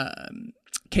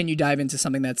 can you dive into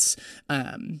something that's,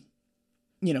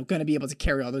 going to be able to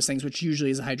carry all those things, which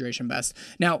usually is a hydration vest.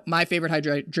 Now, my favorite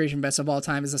hydration vest of all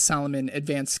time is a Salomon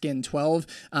Advanced Skin 12.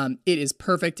 It is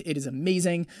perfect. It is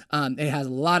amazing. It has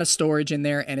a lot of storage in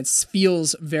there, and it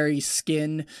feels very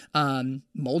skin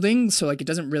molding. So like, it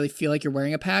doesn't really feel like you're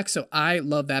wearing a pack. So I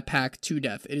love that pack to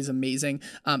death. It is amazing.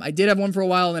 I did have one for a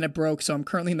while and then it broke. So I'm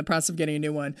currently in the process of getting a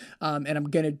new one. And I'm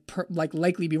going to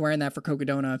likely be wearing that for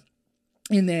Cocodona.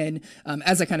 And then,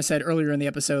 as I kind of said earlier in the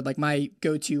episode, like, my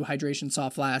go-to hydration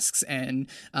soft flasks and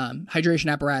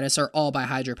hydration apparatus are all by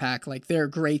Hydro Pack. Like, they're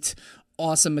great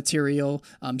awesome material,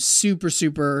 super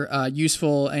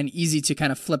useful and easy to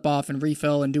kind of flip off and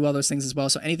refill and do all those things as well.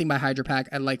 So anything by Hydro Pack,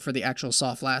 I like for the actual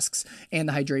soft flasks and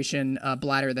the hydration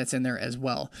bladder that's in there as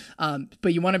well.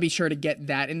 But you want to be sure to get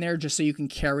that in there just so you can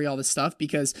carry all this stuff,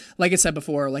 because like I said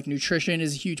before, like nutrition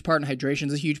is a huge part and hydration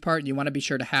is a huge part, and you want to be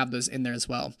sure to have those in there as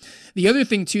well. The other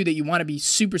thing too that you want to be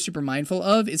super mindful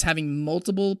of is having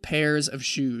multiple pairs of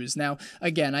shoes. Now,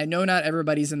 again, I know not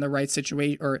everybody's in the right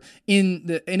situation or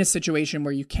in a situation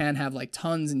where you can have like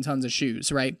tons and tons of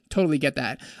shoes, right? Totally get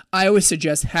that. I always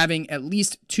suggest having at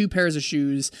least 2 pairs of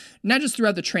shoes, not just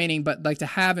throughout the training, but like to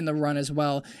have in the run as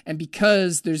well. And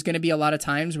because there's going to be a lot of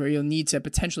times where you'll need to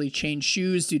potentially change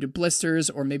shoes due to blisters,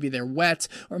 or maybe they're wet,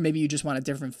 or maybe you just want a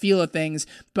different feel of things,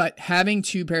 but having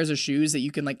 2 pairs of shoes that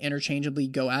you can like interchangeably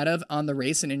go out of on the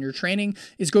race and in your training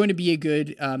is going to be a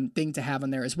good thing to have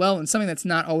on there as well, and something that's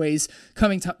not always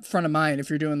coming to front of mind if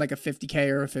you're doing like a 50K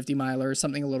or a 50 miler or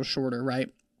something a little shorter, right?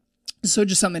 So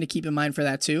just something to keep in mind for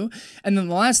that too. And then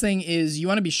the last thing is you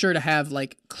want to be sure to have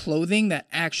like clothing that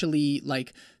actually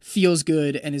like feels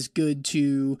good and is good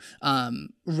to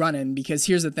run in, because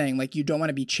here's the thing, like you don't want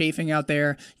to be chafing out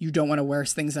there. You don't want to wear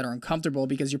things that are uncomfortable,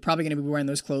 because you're probably going to be wearing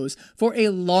those clothes for a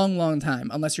long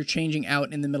time, unless you're changing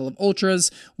out in the middle of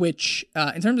ultras, which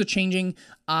in terms of changing,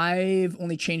 I've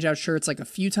only changed out shirts like a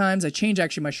few times. I changed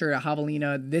actually my shirt at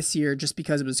Javelina this year just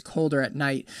because it was colder at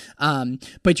night.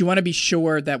 But you want to be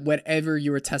sure that whatever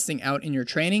you were testing out in your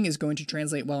training is going to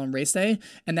translate well on race day.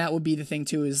 And that would be the thing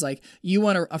too, is like you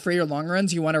want to, for your long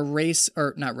runs, you want to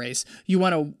you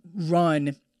want to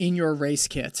run in your race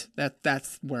kit.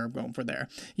 That's where I'm going for there.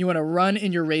 You want to run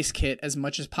in your race kit as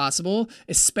much as possible,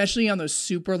 especially on those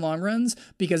super long runs,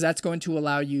 because that's going to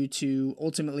allow you to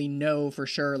ultimately know for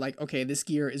sure, like, okay, this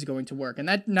gear is going to work. And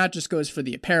that not just goes for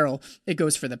the apparel, it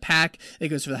goes for the pack, it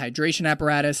goes for the hydration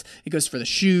apparatus, it goes for the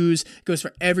shoes, it goes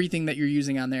for everything that you're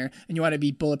using on there. And you want to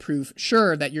be bulletproof,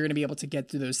 sure that you're going to be able to get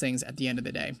through those things at the end of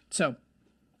the day. So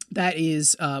that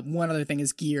is one other thing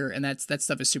is gear, and that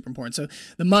stuff is super important. So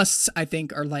the musts, I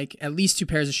think, are like at least 2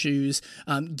 pairs of shoes,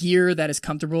 gear that is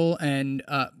comfortable, and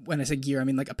when I say gear, I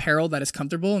mean like apparel that is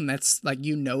comfortable and that's like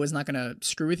is not going to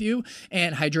screw with you,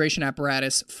 and hydration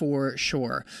apparatus for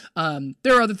sure.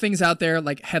 There are other things out there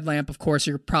like headlamp. Of course,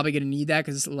 you're probably going to need that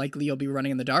because likely you'll be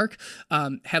running in the dark.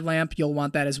 Headlamp, you'll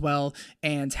want that as well,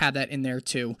 and have that in there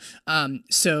too.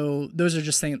 So those are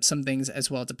just some things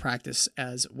as well to practice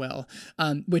as well.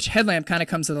 Which headlamp kind of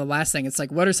comes to the last thing. It's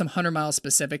like, what are some 100-mile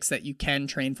specifics that you can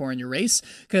train for in your race?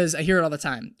 Because I hear it all the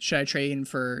time. Should I train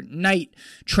for night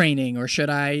training, or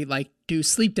should I like do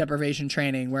sleep deprivation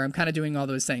training where I'm kind of doing all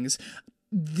those things?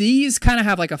 These kind of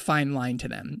have like a fine line to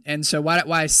them. And so why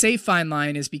I say fine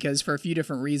line is because for a few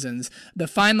different reasons. The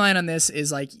fine line on this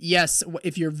is like, yes,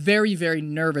 if you're very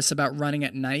nervous about running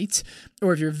at night,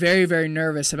 or if you're very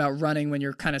nervous about running when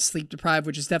you're kind of sleep deprived,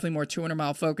 which is definitely more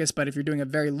 200-mile focus, but if you're doing a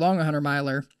very long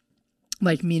 100-miler,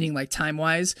 like meaning like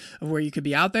time-wise of where you could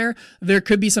be out there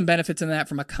could be some benefits in that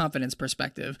from a confidence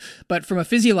perspective. But from a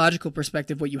physiological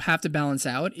perspective, what you have to balance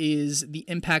out is the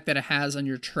impact that it has on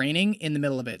your training in the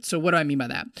middle of it. So what do I mean by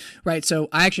that? Right. So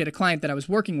I actually had a client that I was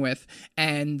working with,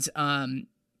 and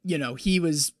he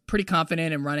was pretty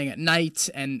confident in running at night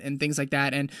and things like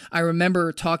that. And I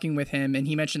remember talking with him, and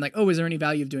he mentioned like, oh, is there any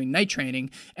value of doing night training?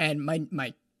 And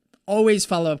my always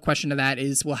follow-up question to that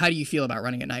is, well, how do you feel about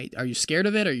running at night? Are you scared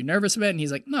of it? Are you nervous of it? And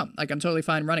he's like, no, like I'm totally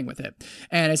fine running with it.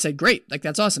 And I said, great, like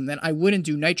that's awesome. Then I wouldn't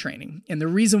do night training. And the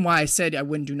reason why I said I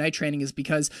wouldn't do night training is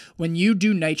because when you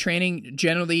do night training,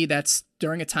 generally that's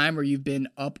during a time where you've been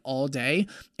up all day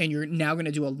and you're now going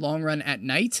to do a long run at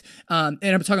night. And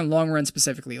I'm talking long run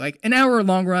specifically, like an hour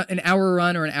run or an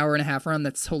hour and a half run.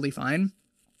 That's totally fine.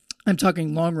 I'm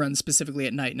talking long runs specifically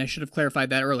at night, and I should have clarified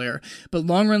that earlier. But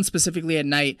long runs specifically at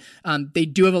night, they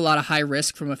do have a lot of high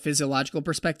risk from a physiological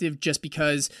perspective, just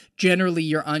because generally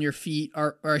you're on your feet,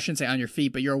 or I shouldn't say on your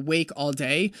feet, but you're awake all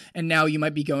day, and now you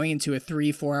might be going into a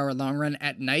 3-4 hour long run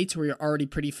at night where you're already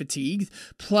pretty fatigued,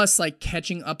 plus like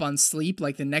catching up on sleep.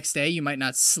 Like the next day, you might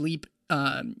not sleep.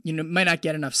 Might not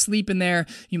get enough sleep in there.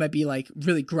 You might be like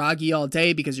really groggy all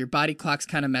day because your body clock's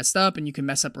kind of messed up, and you can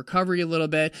mess up recovery a little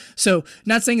bit. So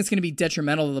not saying it's going to be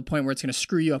detrimental to the point where it's going to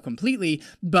screw you up completely,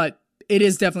 but it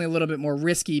is definitely a little bit more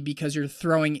risky because you're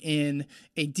throwing in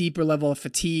a deeper level of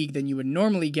fatigue than you would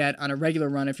normally get on a regular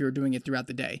run if you were doing it throughout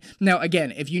the day. Now,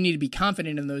 again, if you need to be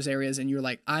confident in those areas and you're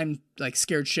like, I'm like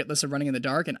scared shitless of running in the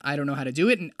dark and I don't know how to do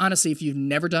it. And honestly, if you've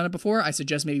never done it before, I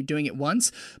suggest maybe doing it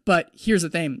once. But here's the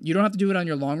thing. You don't have to do it on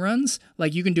your long runs.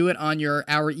 Like you can do it on your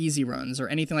hour easy runs or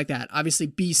anything like that. Obviously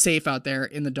be safe out there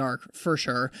in the dark for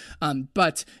sure.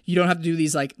 But you don't have to do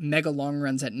these like mega long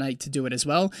runs at night to do it as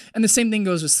well. And the same thing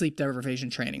goes with sleep deprivation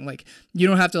training. Like you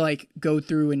don't have to like go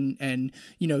through and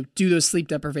you know, do those sleep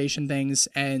deprivation things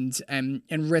and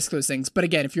risk those things. But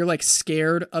again, if you're like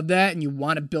scared of that and you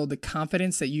want to build the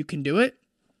confidence that you can do it,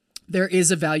 there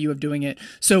is a value of doing it.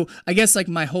 So I guess like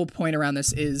my whole point around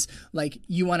this is like,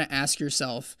 you want to ask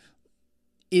yourself,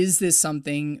 is this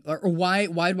something, or why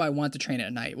do I want to train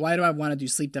at night? Why do I want to do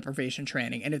sleep deprivation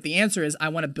training? And if the answer is I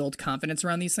want to build confidence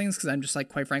around these things because I'm just like,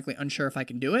 quite frankly, unsure if I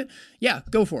can do it, yeah,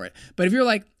 go for it. But if you're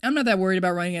like, I'm not that worried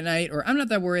about running at night, or I'm not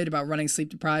that worried about running sleep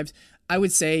deprived, I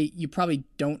would say you probably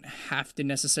don't have to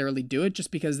necessarily do it,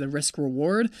 just because the risk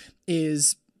reward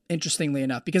is, interestingly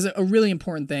enough, because a really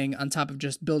important thing on top of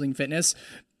just building fitness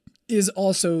is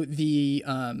also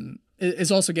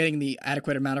getting the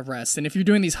adequate amount of rest. And if you're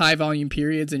doing these high volume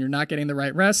periods and you're not getting the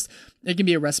right rest, it can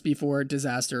be a recipe for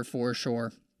disaster for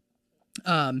sure.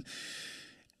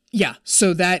 Yeah,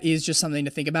 so that is just something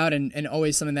to think about, and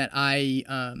always something that I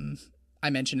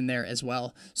mentioned in there as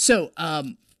well. So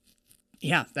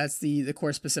yeah, that's the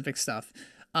core specific stuff.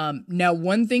 Now,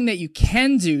 one thing that you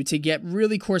can do to get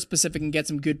really core specific and get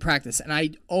some good practice, and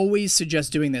I always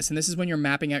suggest doing this, and this is when you're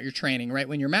mapping out your training, right?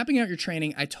 When you're mapping out your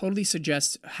training, I totally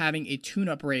suggest having a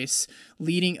tune-up race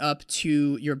leading up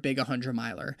to your big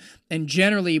 100-miler. And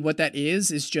generally what that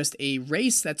is just a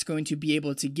race that's going to be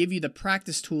able to give you the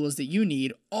practice tools that you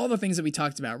need, all the things that we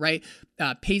talked about, right?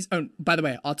 Pace. Oh, by the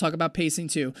way, I'll talk about pacing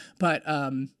too, but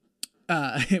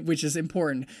which is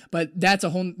important, but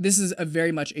this is a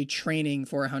very much a training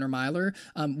for a 100-miler.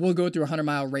 We'll go through a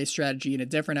 100-mile race strategy in a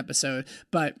different episode,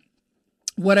 but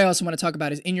what I also want to talk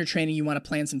about is in your training, you want to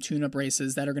plan some tune-up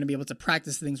races that are going to be able to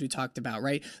practice the things we talked about,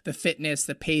 right? The fitness,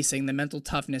 the pacing, the mental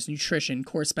toughness, nutrition,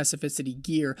 core specificity,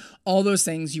 gear, all those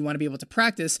things you want to be able to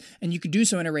practice, and you could do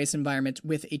so in a race environment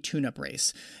with a tune-up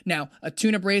race. Now, a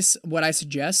tune-up race, what I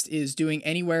suggest is doing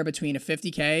anywhere between a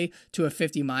 50K to a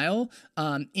 50-mile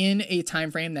in a time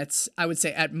frame that's, I would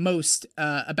say, at most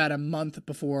about a month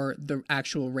before the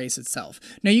actual race itself.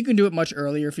 Now, you can do it much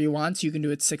earlier if you want. You can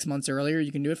do it 6 months earlier.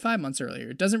 You can do it 5 months earlier.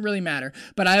 It doesn't really matter,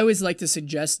 but I always like to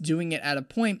suggest doing it at a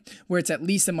point where it's at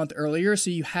least a month earlier,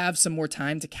 so you have some more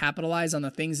time to capitalize on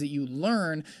the things that you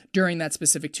learn during that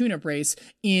specific tune-up race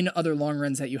in other long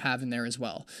runs that you have in there as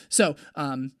well. So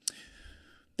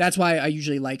that's why I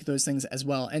usually like those things as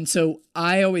well. And so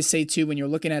I always say too, when you're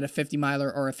looking at a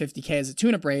 50-miler or a 50K as a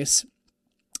tune-up race,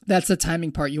 that's the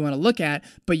timing part you want to look at,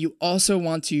 but you also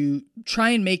want to try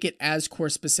and make it as core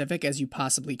specific as you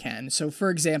possibly can. So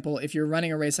for example, if you're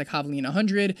running a race like Javelina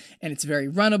 100 and it's very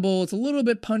runnable, it's a little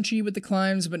bit punchy with the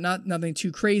climbs, but nothing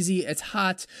too crazy, it's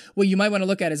hot, what you might want to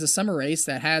look at is a summer race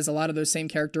that has a lot of those same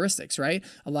characteristics, right?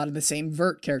 A lot of the same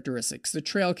vert characteristics, the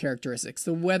trail characteristics,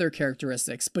 the weather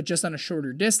characteristics, but just on a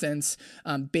shorter distance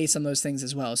based on those things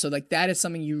as well. So like that is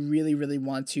something you really, really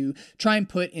want to try and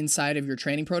put inside of your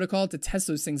training protocol to test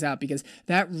those things out, because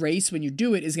that race, when you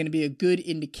do it, is going to be a good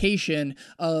indication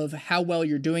of how well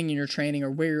you're doing in your training or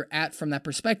where you're at from that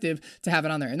perspective to have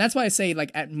it on there. And that's why I say,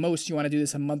 like, at most you want to do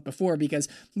this a month before, because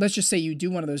let's just say you do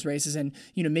one of those races and,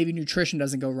 you know, maybe nutrition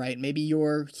doesn't go right. Maybe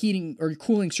your heating or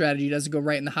cooling strategy doesn't go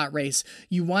right in the hot race.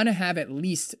 You want to have at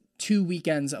least 2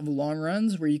 weekends of long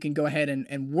runs where you can go ahead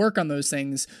and work on those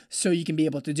things so you can be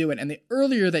able to do it. And the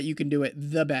earlier that you can do it,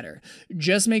 the better.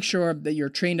 Just make sure that you're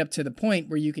trained up to the point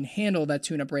where you can handle that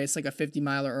tune-up race like a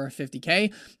 50-miler or a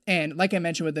 50K. And like I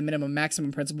mentioned with the minimum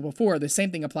maximum principle before, the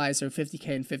same thing applies to a 50K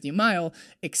and 50-mile,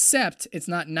 except it's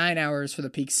not 9 hours for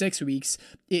the peak 6 weeks.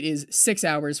 It is 6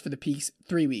 hours for the peak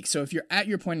 3 weeks. So if you're at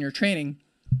your point in your training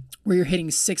where you're hitting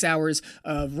 6 hours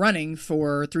of running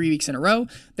for 3 weeks in a row,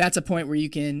 that's a point where you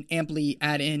can amply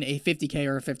add in a 50K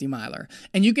or a 50-miler.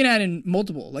 And you can add in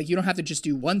multiple. Like, you don't have to just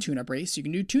do one tune-up race. You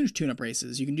can do 2 tune-up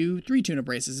races. You can do 3 tune-up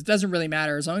races. It doesn't really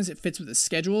matter. As long as it fits with the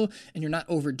schedule and you're not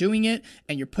overdoing it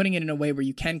and you're putting it in a way where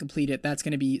you can complete it, that's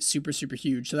going to be super, super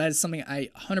huge. So that is something I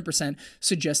 100%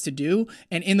 suggest to do.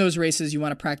 And in those races, you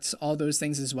want to practice all those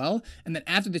things as well. And then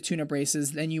after the tune-up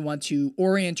races, then you want to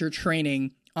orient your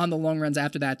training on the long runs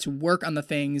after that to work on the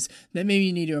things that maybe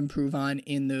you need to improve on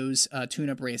in those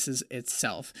tune-up races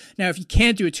itself. Now, if you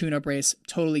can't do a tune-up race,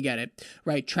 totally get it,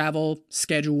 right? Travel,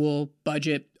 schedule,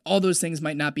 budget, all those things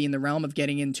might not be in the realm of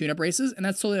getting in tune-up races, and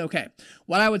that's totally okay.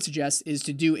 What I would suggest is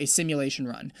to do a simulation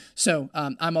run. So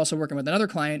I'm also working with another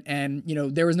client, and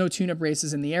there was no tune-up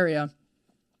races in the area.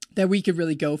 that we could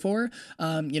really go for,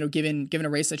 given a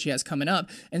race that she has coming up.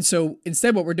 And so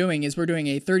instead what we're doing is we're doing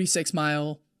a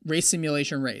 36-mile race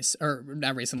simulation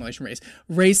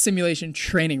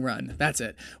training run. That's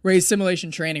it. Race simulation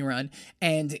training run.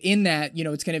 And in that,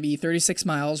 it's going to be 36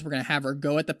 miles. We're going to have her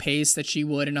go at the pace that she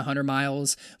would in 100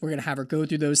 miles. We're going to have her go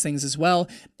through those things as well.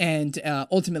 And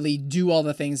ultimately do all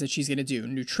the things that she's going to do.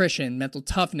 Nutrition, mental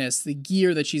toughness, the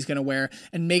gear that she's going to wear,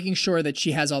 and making sure that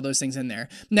she has all those things in there.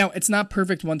 Now, it's not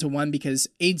perfect one-to-one because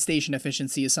aid station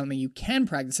efficiency is something you can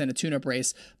practice in a tune-up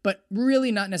race, but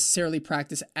really not necessarily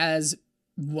practice as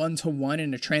one-to-one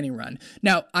in a training run.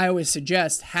 Now, I always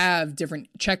suggest have different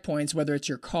checkpoints, whether it's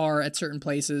your car at certain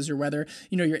places or whether,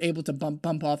 you're able to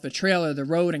bump off the trail or the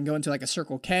road and go into like a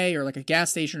Circle K or like a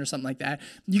gas station or something like that.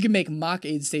 You can make mock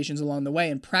aid stations along the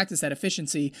way and practice that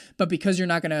efficiency, but because you're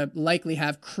not going to likely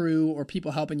have crew or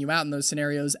people helping you out in those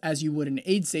scenarios as you would in an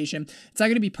aid station, it's not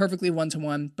going to be perfectly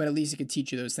one-to-one, but at least it could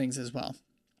teach you those things as well.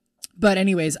 But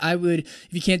anyways, if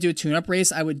you can't do a tune-up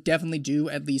race, I would definitely do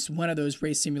at least one of those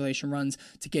race simulation runs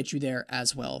to get you there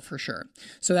as well, for sure.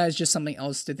 So that is just something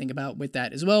else to think about with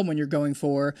that as well when you're going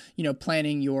for,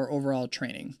 planning your overall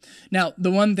training. Now,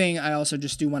 the one thing I also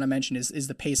just do want to mention is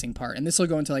the pacing part. And this will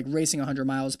go into like racing 100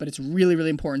 miles, but it's really, really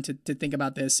important to think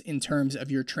about this in terms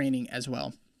of your training as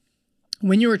well.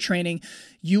 When you are training,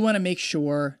 you want to make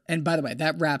sure, and by the way,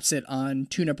 that wraps it on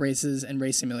tune-up races and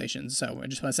race simulations. So I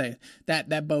just want to say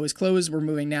that bow is closed. We're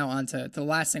moving now on to the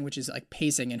last thing, which is like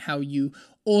pacing and how you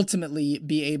ultimately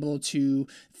be able to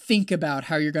think about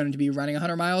how you're going to be running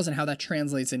 100 miles and how that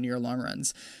translates into your long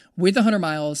runs. With 100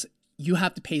 miles, you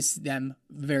have to pace them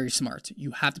very smart.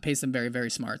 You have to pace them very, very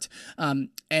smart.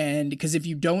 And because if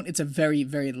you don't, it's a very,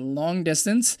 very long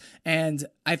distance. And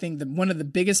I think that one of the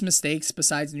biggest mistakes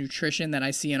besides nutrition that I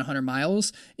see in 100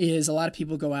 miles is a lot of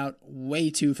people go out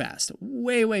way too fast,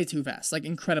 way too fast, like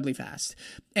incredibly fast.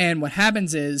 And what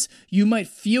happens is you might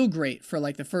feel great for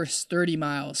like the first 30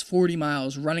 miles, 40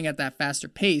 miles running at that faster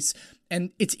pace.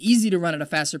 And it's easy to run at a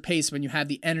faster pace when you have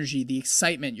the energy, the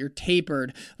excitement, you're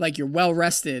tapered, like you're well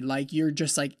rested, like you're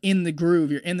just like in the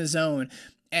groove, you're in the zone,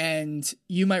 and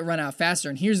you might run out faster.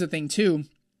 And here's the thing too,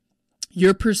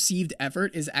 your perceived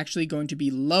effort is actually going to be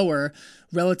lower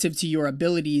relative to your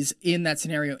abilities in that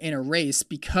scenario in a race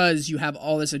because you have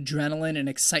all this adrenaline and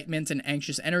excitement and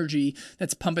anxious energy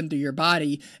that's pumping through your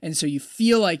body. And so you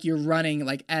feel like you're running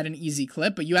like at an easy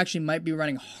clip, but you actually might be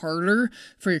running harder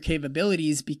for your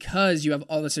capabilities because you have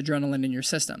all this adrenaline in your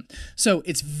system. So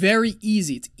it's very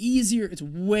easy. It's easier. It's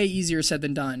way easier said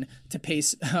than done to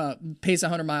pace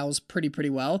 100 miles pretty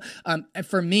well. And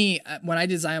for me, when I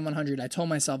did Zion 100, I told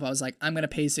myself, I was like, I'm going to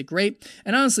pace it great.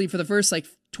 And honestly, for the first like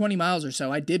 20 miles or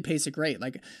so, I did pace it great.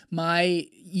 Like my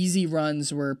easy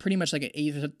runs were pretty much like an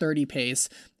 8:30 pace.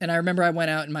 And I remember I went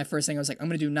out and my first thing I was like, I'm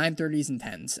going to do 9:30s and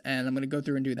 10s and I'm going to go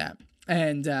through and do that.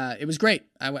 And it was great.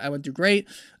 I went through great.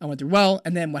 I went through well.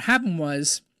 And then what happened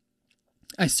was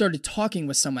I started talking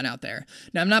with someone out there.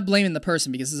 Now I'm not blaming the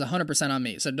person because this is 100% on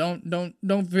me. So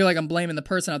don't feel like I'm blaming the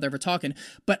person out there for talking,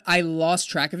 but I lost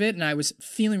track of it and I was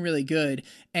feeling really good.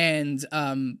 And,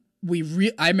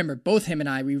 I remember both him and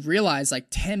I, we realized like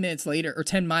 10 minutes later or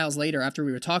 10 miles later after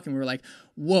we were talking, we were like,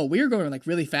 whoa, we were going like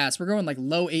really fast. We're going like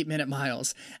low 8-minute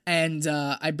miles. And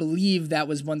I believe that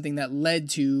was one thing that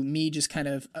led to me just kind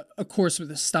of course with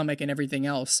the stomach and everything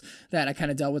else that I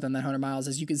kind of dealt with on that 100 miles.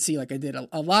 As you can see, like I did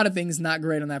a lot of things not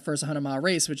great on that first 100-mile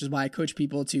race, which is why I coach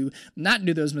people to not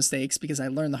do those mistakes because I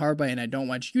learned the hard way and I don't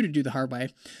want you to do the hard way.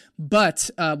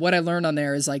 But what I learned on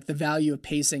there is like the value of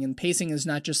pacing, and pacing is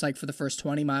not just like for the first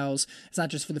 20 miles. It's not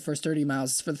just for the first 30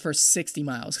 miles. It's for the first 60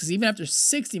 miles. Because even after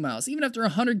 60 miles, even after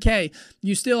 100K,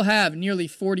 you still have nearly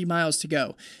 40 miles to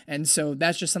go. And so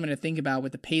that's just something to think about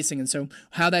with the pacing. And so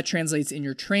how that translates in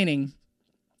your training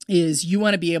is you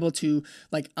want to be able to,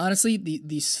 like, honestly,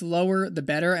 the slower, the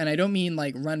better. And I don't mean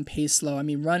like run pace slow. I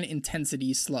mean, run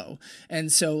intensity slow.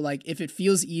 And so like, if it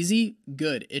feels easy,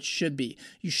 good. It should be.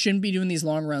 You shouldn't be doing these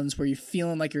long runs where you're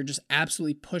feeling like you're just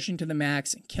absolutely pushing to the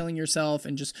max and killing yourself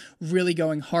and just really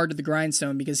going hard to the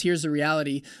grindstone. Because here's the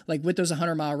reality, like with those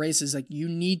 100-mile races, like you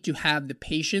need to have the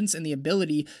patience and the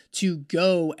ability to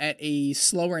go at a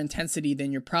slower intensity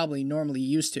than you're probably normally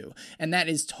used to. And that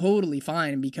is totally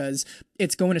fine because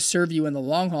it's going going to serve you in the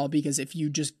long haul, because if you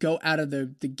just go out of the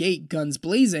gate guns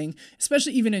blazing,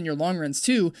 especially even in your long runs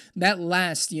too, that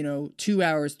last, 2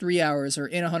 hours, 3 hours, or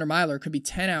in a 100 miler could be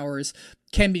 10 hours,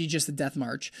 can be just a death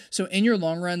march. So in your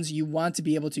long runs, you want to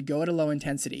be able to go at a low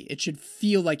intensity. It should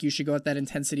feel like you should go at that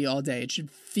intensity all day. It should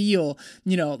feel,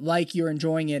 like you're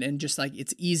enjoying it and just like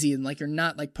it's easy and like you're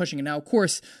not like pushing it. Now, of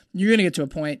course, you're going to get to a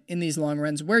point in these long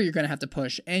runs where you're going to have to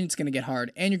push and it's going to get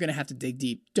hard and you're going to have to dig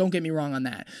deep. Don't get me wrong on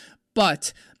that.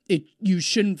 But you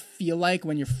shouldn't feel like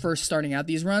when you're first starting out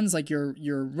these runs, like you're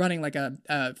running like a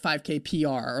 5K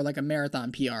PR or like a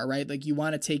marathon PR, right? Like you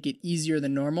want to take it easier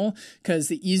than normal, because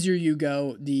the easier you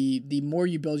go, the more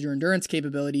you build your endurance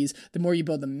capabilities, the more you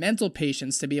build the mental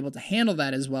patience to be able to handle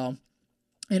that as well.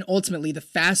 And ultimately, the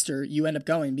faster you end up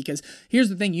going, because here's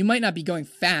the thing, you might not be going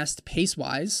fast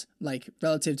pace-wise, like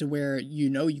relative to where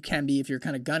you can be if you're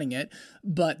kind of gunning it.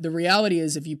 But the reality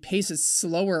is if you pace it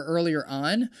slower earlier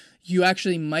on, you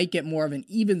actually might get more of an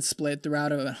even split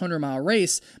throughout a 100-mile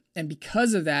race. And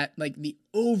because of that, like the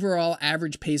overall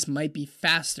average pace might be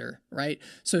faster, right?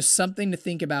 So something to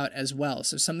think about as well.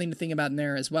 So something to think about in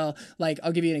there as well. Like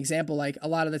I'll give you an example, like a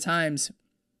lot of the times,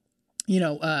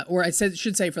 or I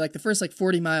should say for like the first like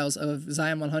 40 miles of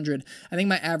Zion 100, I think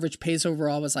my average pace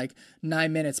overall was like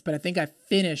 9 minutes, but I think I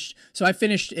finished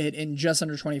it in just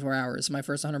under 24 hours, my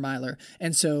first 100 miler.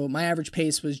 And so my average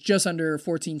pace was just under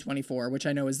 14:24, which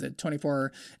I know is the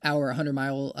 24-hour 100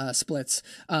 mile splits,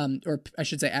 or I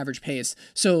should say average pace.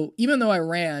 So even though I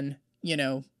ran,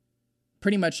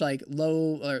 pretty much like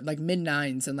low or like mid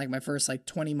nines in like my first like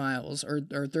 20 miles or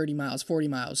 30 miles, 40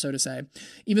 miles, so to say.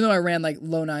 Even though I ran like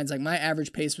low nines, like my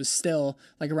average pace was still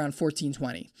like around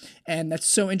 14:20. And that's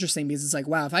so interesting because it's like,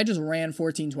 wow, if I just ran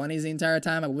 14:20s the entire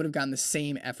time, I would have gotten the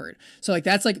same effort. So like,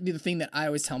 that's like the thing that I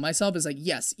always tell myself is like,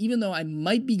 yes, even though I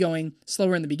might be going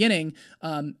slower in the beginning,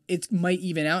 it might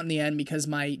even out in the end because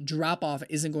my drop off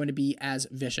isn't going to be as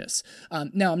vicious.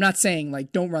 Now I'm not saying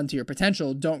like, don't run to your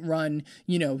potential, don't run,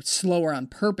 slower on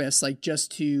purpose, like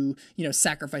just to,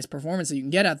 sacrifice performance that you can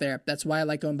get out there. That's why I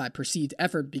like going by perceived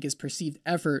effort, because perceived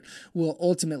effort will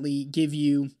ultimately give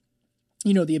you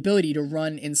the ability to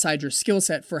run inside your skill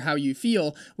set for how you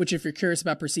feel, which if you're curious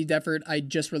about perceived effort, I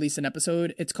just released an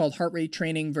episode. It's called Heart Rate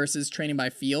Training versus Training by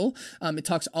Feel. It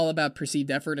talks all about perceived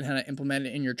effort and how to implement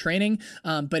it in your training.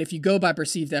 But if you go by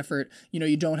perceived effort,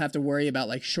 you don't have to worry about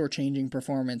like shortchanging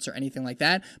performance or anything like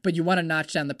that, but you want to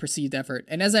notch down the perceived effort.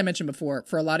 And as I mentioned before,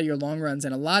 for a lot of your long runs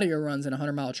and a lot of your runs in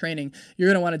 100-mile training, you're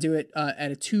going to want to do it at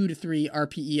a 2 to 3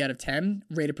 RPE out of 10,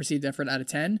 rate of perceived effort out of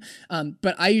 10.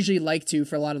 But I usually like to,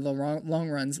 for a lot of the long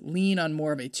runs, lean on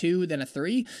more of a 2 than a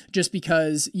 3, just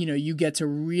because you get to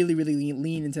really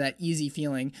lean into that easy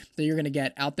feeling that you're going to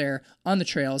get out there on the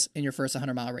trails in your first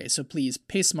 100-mile race. So please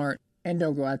pace smart and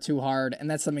don't go out too hard, and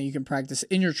that's something you can practice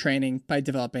in your training by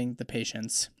developing the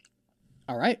patience.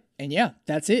 All right. And yeah,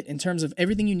 that's it in terms of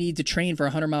everything you need to train for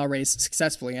a 100-mile race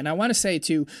successfully. And I want to say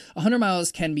too, 100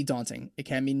 miles can be daunting. It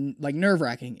can be like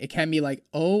nerve-wracking. It can be like,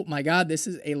 oh my God, this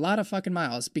is a lot of fucking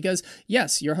miles. Because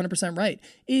yes, you're 100% right.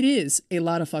 It is a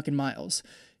lot of fucking miles.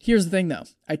 Here's the thing though.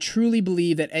 I truly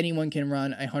believe that anyone can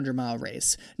run a 100-mile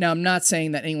race. Now, I'm not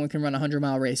saying that anyone can run a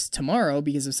 100-mile race tomorrow,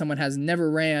 because if someone has never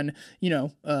ran,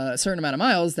 a certain amount of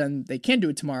miles, then they can do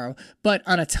it tomorrow. But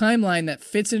on a timeline that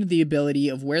fits into the ability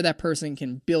of where that person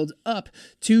can build up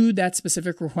to that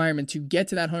specific requirement to get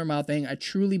to that 100-mile thing, I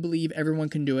truly believe everyone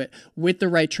can do it with the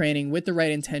right training, with the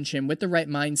right intention, with the right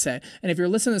mindset. And if you're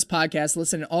listening to this podcast,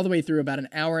 listening all the way through about an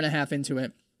hour and a half into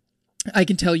it, I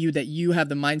can tell you that you have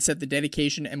the mindset, the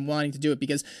dedication, and wanting to do it,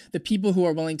 because the people who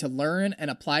are willing to learn and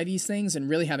apply these things and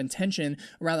really have intention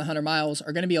around the 100 miles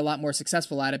are going to be a lot more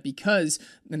successful at it, because,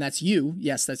 and that's you,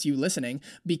 yes, that's you listening,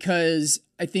 because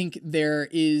I think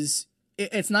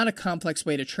it's not a complex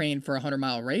way to train for a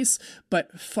 100-mile race,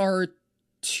 but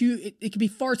it can be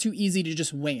far too easy to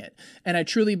just wing it. And I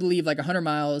truly believe like 100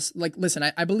 miles, like, listen,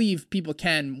 I believe people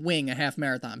can wing a half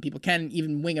marathon. People can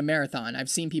even wing a marathon. I've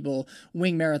seen people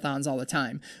wing marathons all the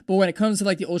time. But when it comes to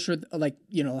like the ultra, like,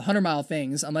 100-mile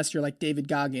things, unless you're like David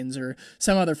Goggins or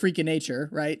some other freak of nature,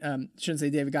 right? Shouldn't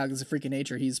say David Goggins is a freak of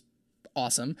nature. He's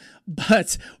awesome.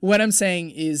 But what I'm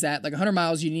saying is that like 100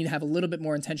 miles, you need to have a little bit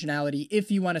more intentionality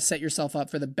if you want to set yourself up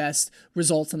for the best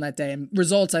results on that day. And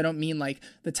results, I don't mean like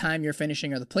the time you're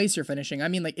finishing or the place you're finishing. I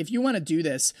mean, like, if you want to do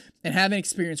this and have an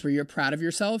experience where you're proud of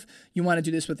yourself, you want to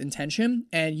do this with intention.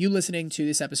 And you listening to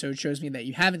this episode shows me that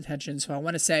you have intention. So I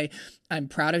want to say I'm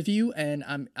proud of you, and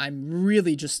I'm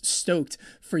really just stoked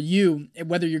for you,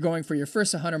 whether you're going for your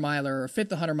first 100 miler or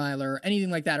fifth 100 miler or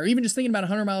anything like that, or even just thinking about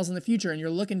 100 miles in the future and you're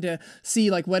looking to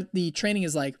see like what the training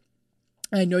is like.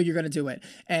 I know you're going to do it.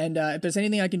 And if there's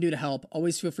anything I can do to help,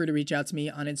 always feel free to reach out to me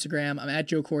on Instagram. I'm at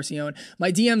Joe Corcione.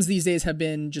 My DMs these days have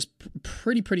been just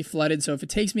pretty flooded. So if it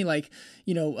takes me 4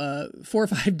 or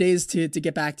 5 days to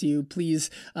get back to you, please,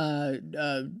 I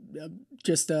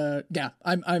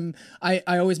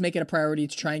always make it a priority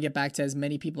to try and get back to as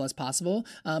many people as possible.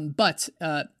 But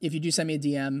if you do send me a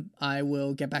DM, I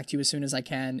will get back to you as soon as I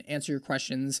can, answer your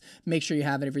questions, make sure you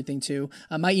have everything too.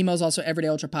 My email is also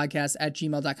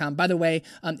everydayultrapodcast@gmail.com. By the way,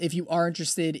 if you are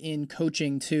interested in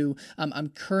coaching too, I'm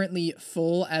currently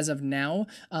full as of now,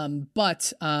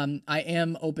 but I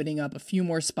am opening up a few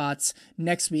more spots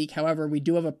next week. However, we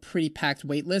do have a pretty packed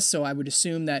wait list, so I would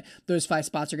assume that those 5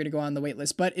 spots are going to go on the wait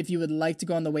list. But if you would like to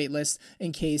go on the wait list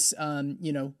in case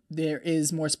there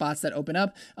is more spots that open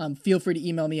up, feel free to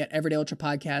email me at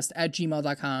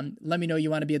everydayultrapodcast@gmail.com. Let me know you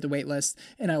want to be at the wait list,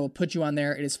 and I will put you on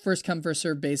there. It is first come, first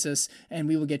served basis, and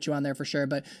we will get you on there for sure.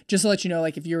 But just to let you know,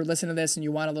 if you're listening to this and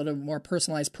you want a little more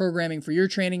personalized programming for your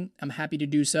training, I'm happy to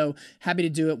do so. Happy to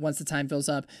do it once the time fills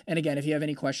up. And again, if you have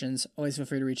any questions, always feel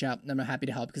free to reach out, and I'm happy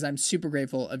to help because I'm super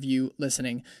grateful of you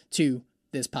listening to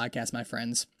this podcast, my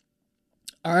friends.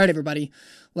 All right, everybody,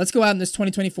 let's go out in this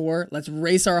 2024. Let's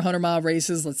race our 100-mile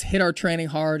races. Let's hit our training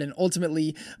hard and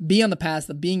ultimately be on the path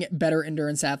of being better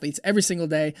endurance athletes every single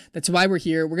day. That's why we're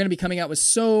here. We're going to be coming out with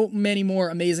so many more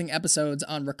amazing episodes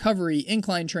on recovery,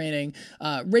 incline training,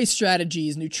 race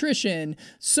strategies, nutrition.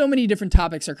 So many different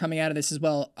topics are coming out of this as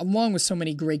well, along with so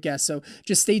many great guests. So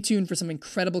just stay tuned for some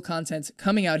incredible content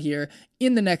coming out here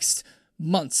in the next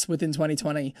months within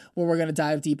 2020, where we're going to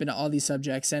dive deep into all these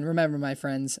subjects. And remember, my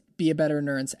friends, be a better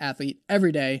endurance athlete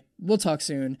every day. We'll talk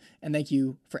soon, and thank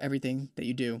you for everything that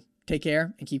you do. Take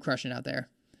care and keep crushing out there.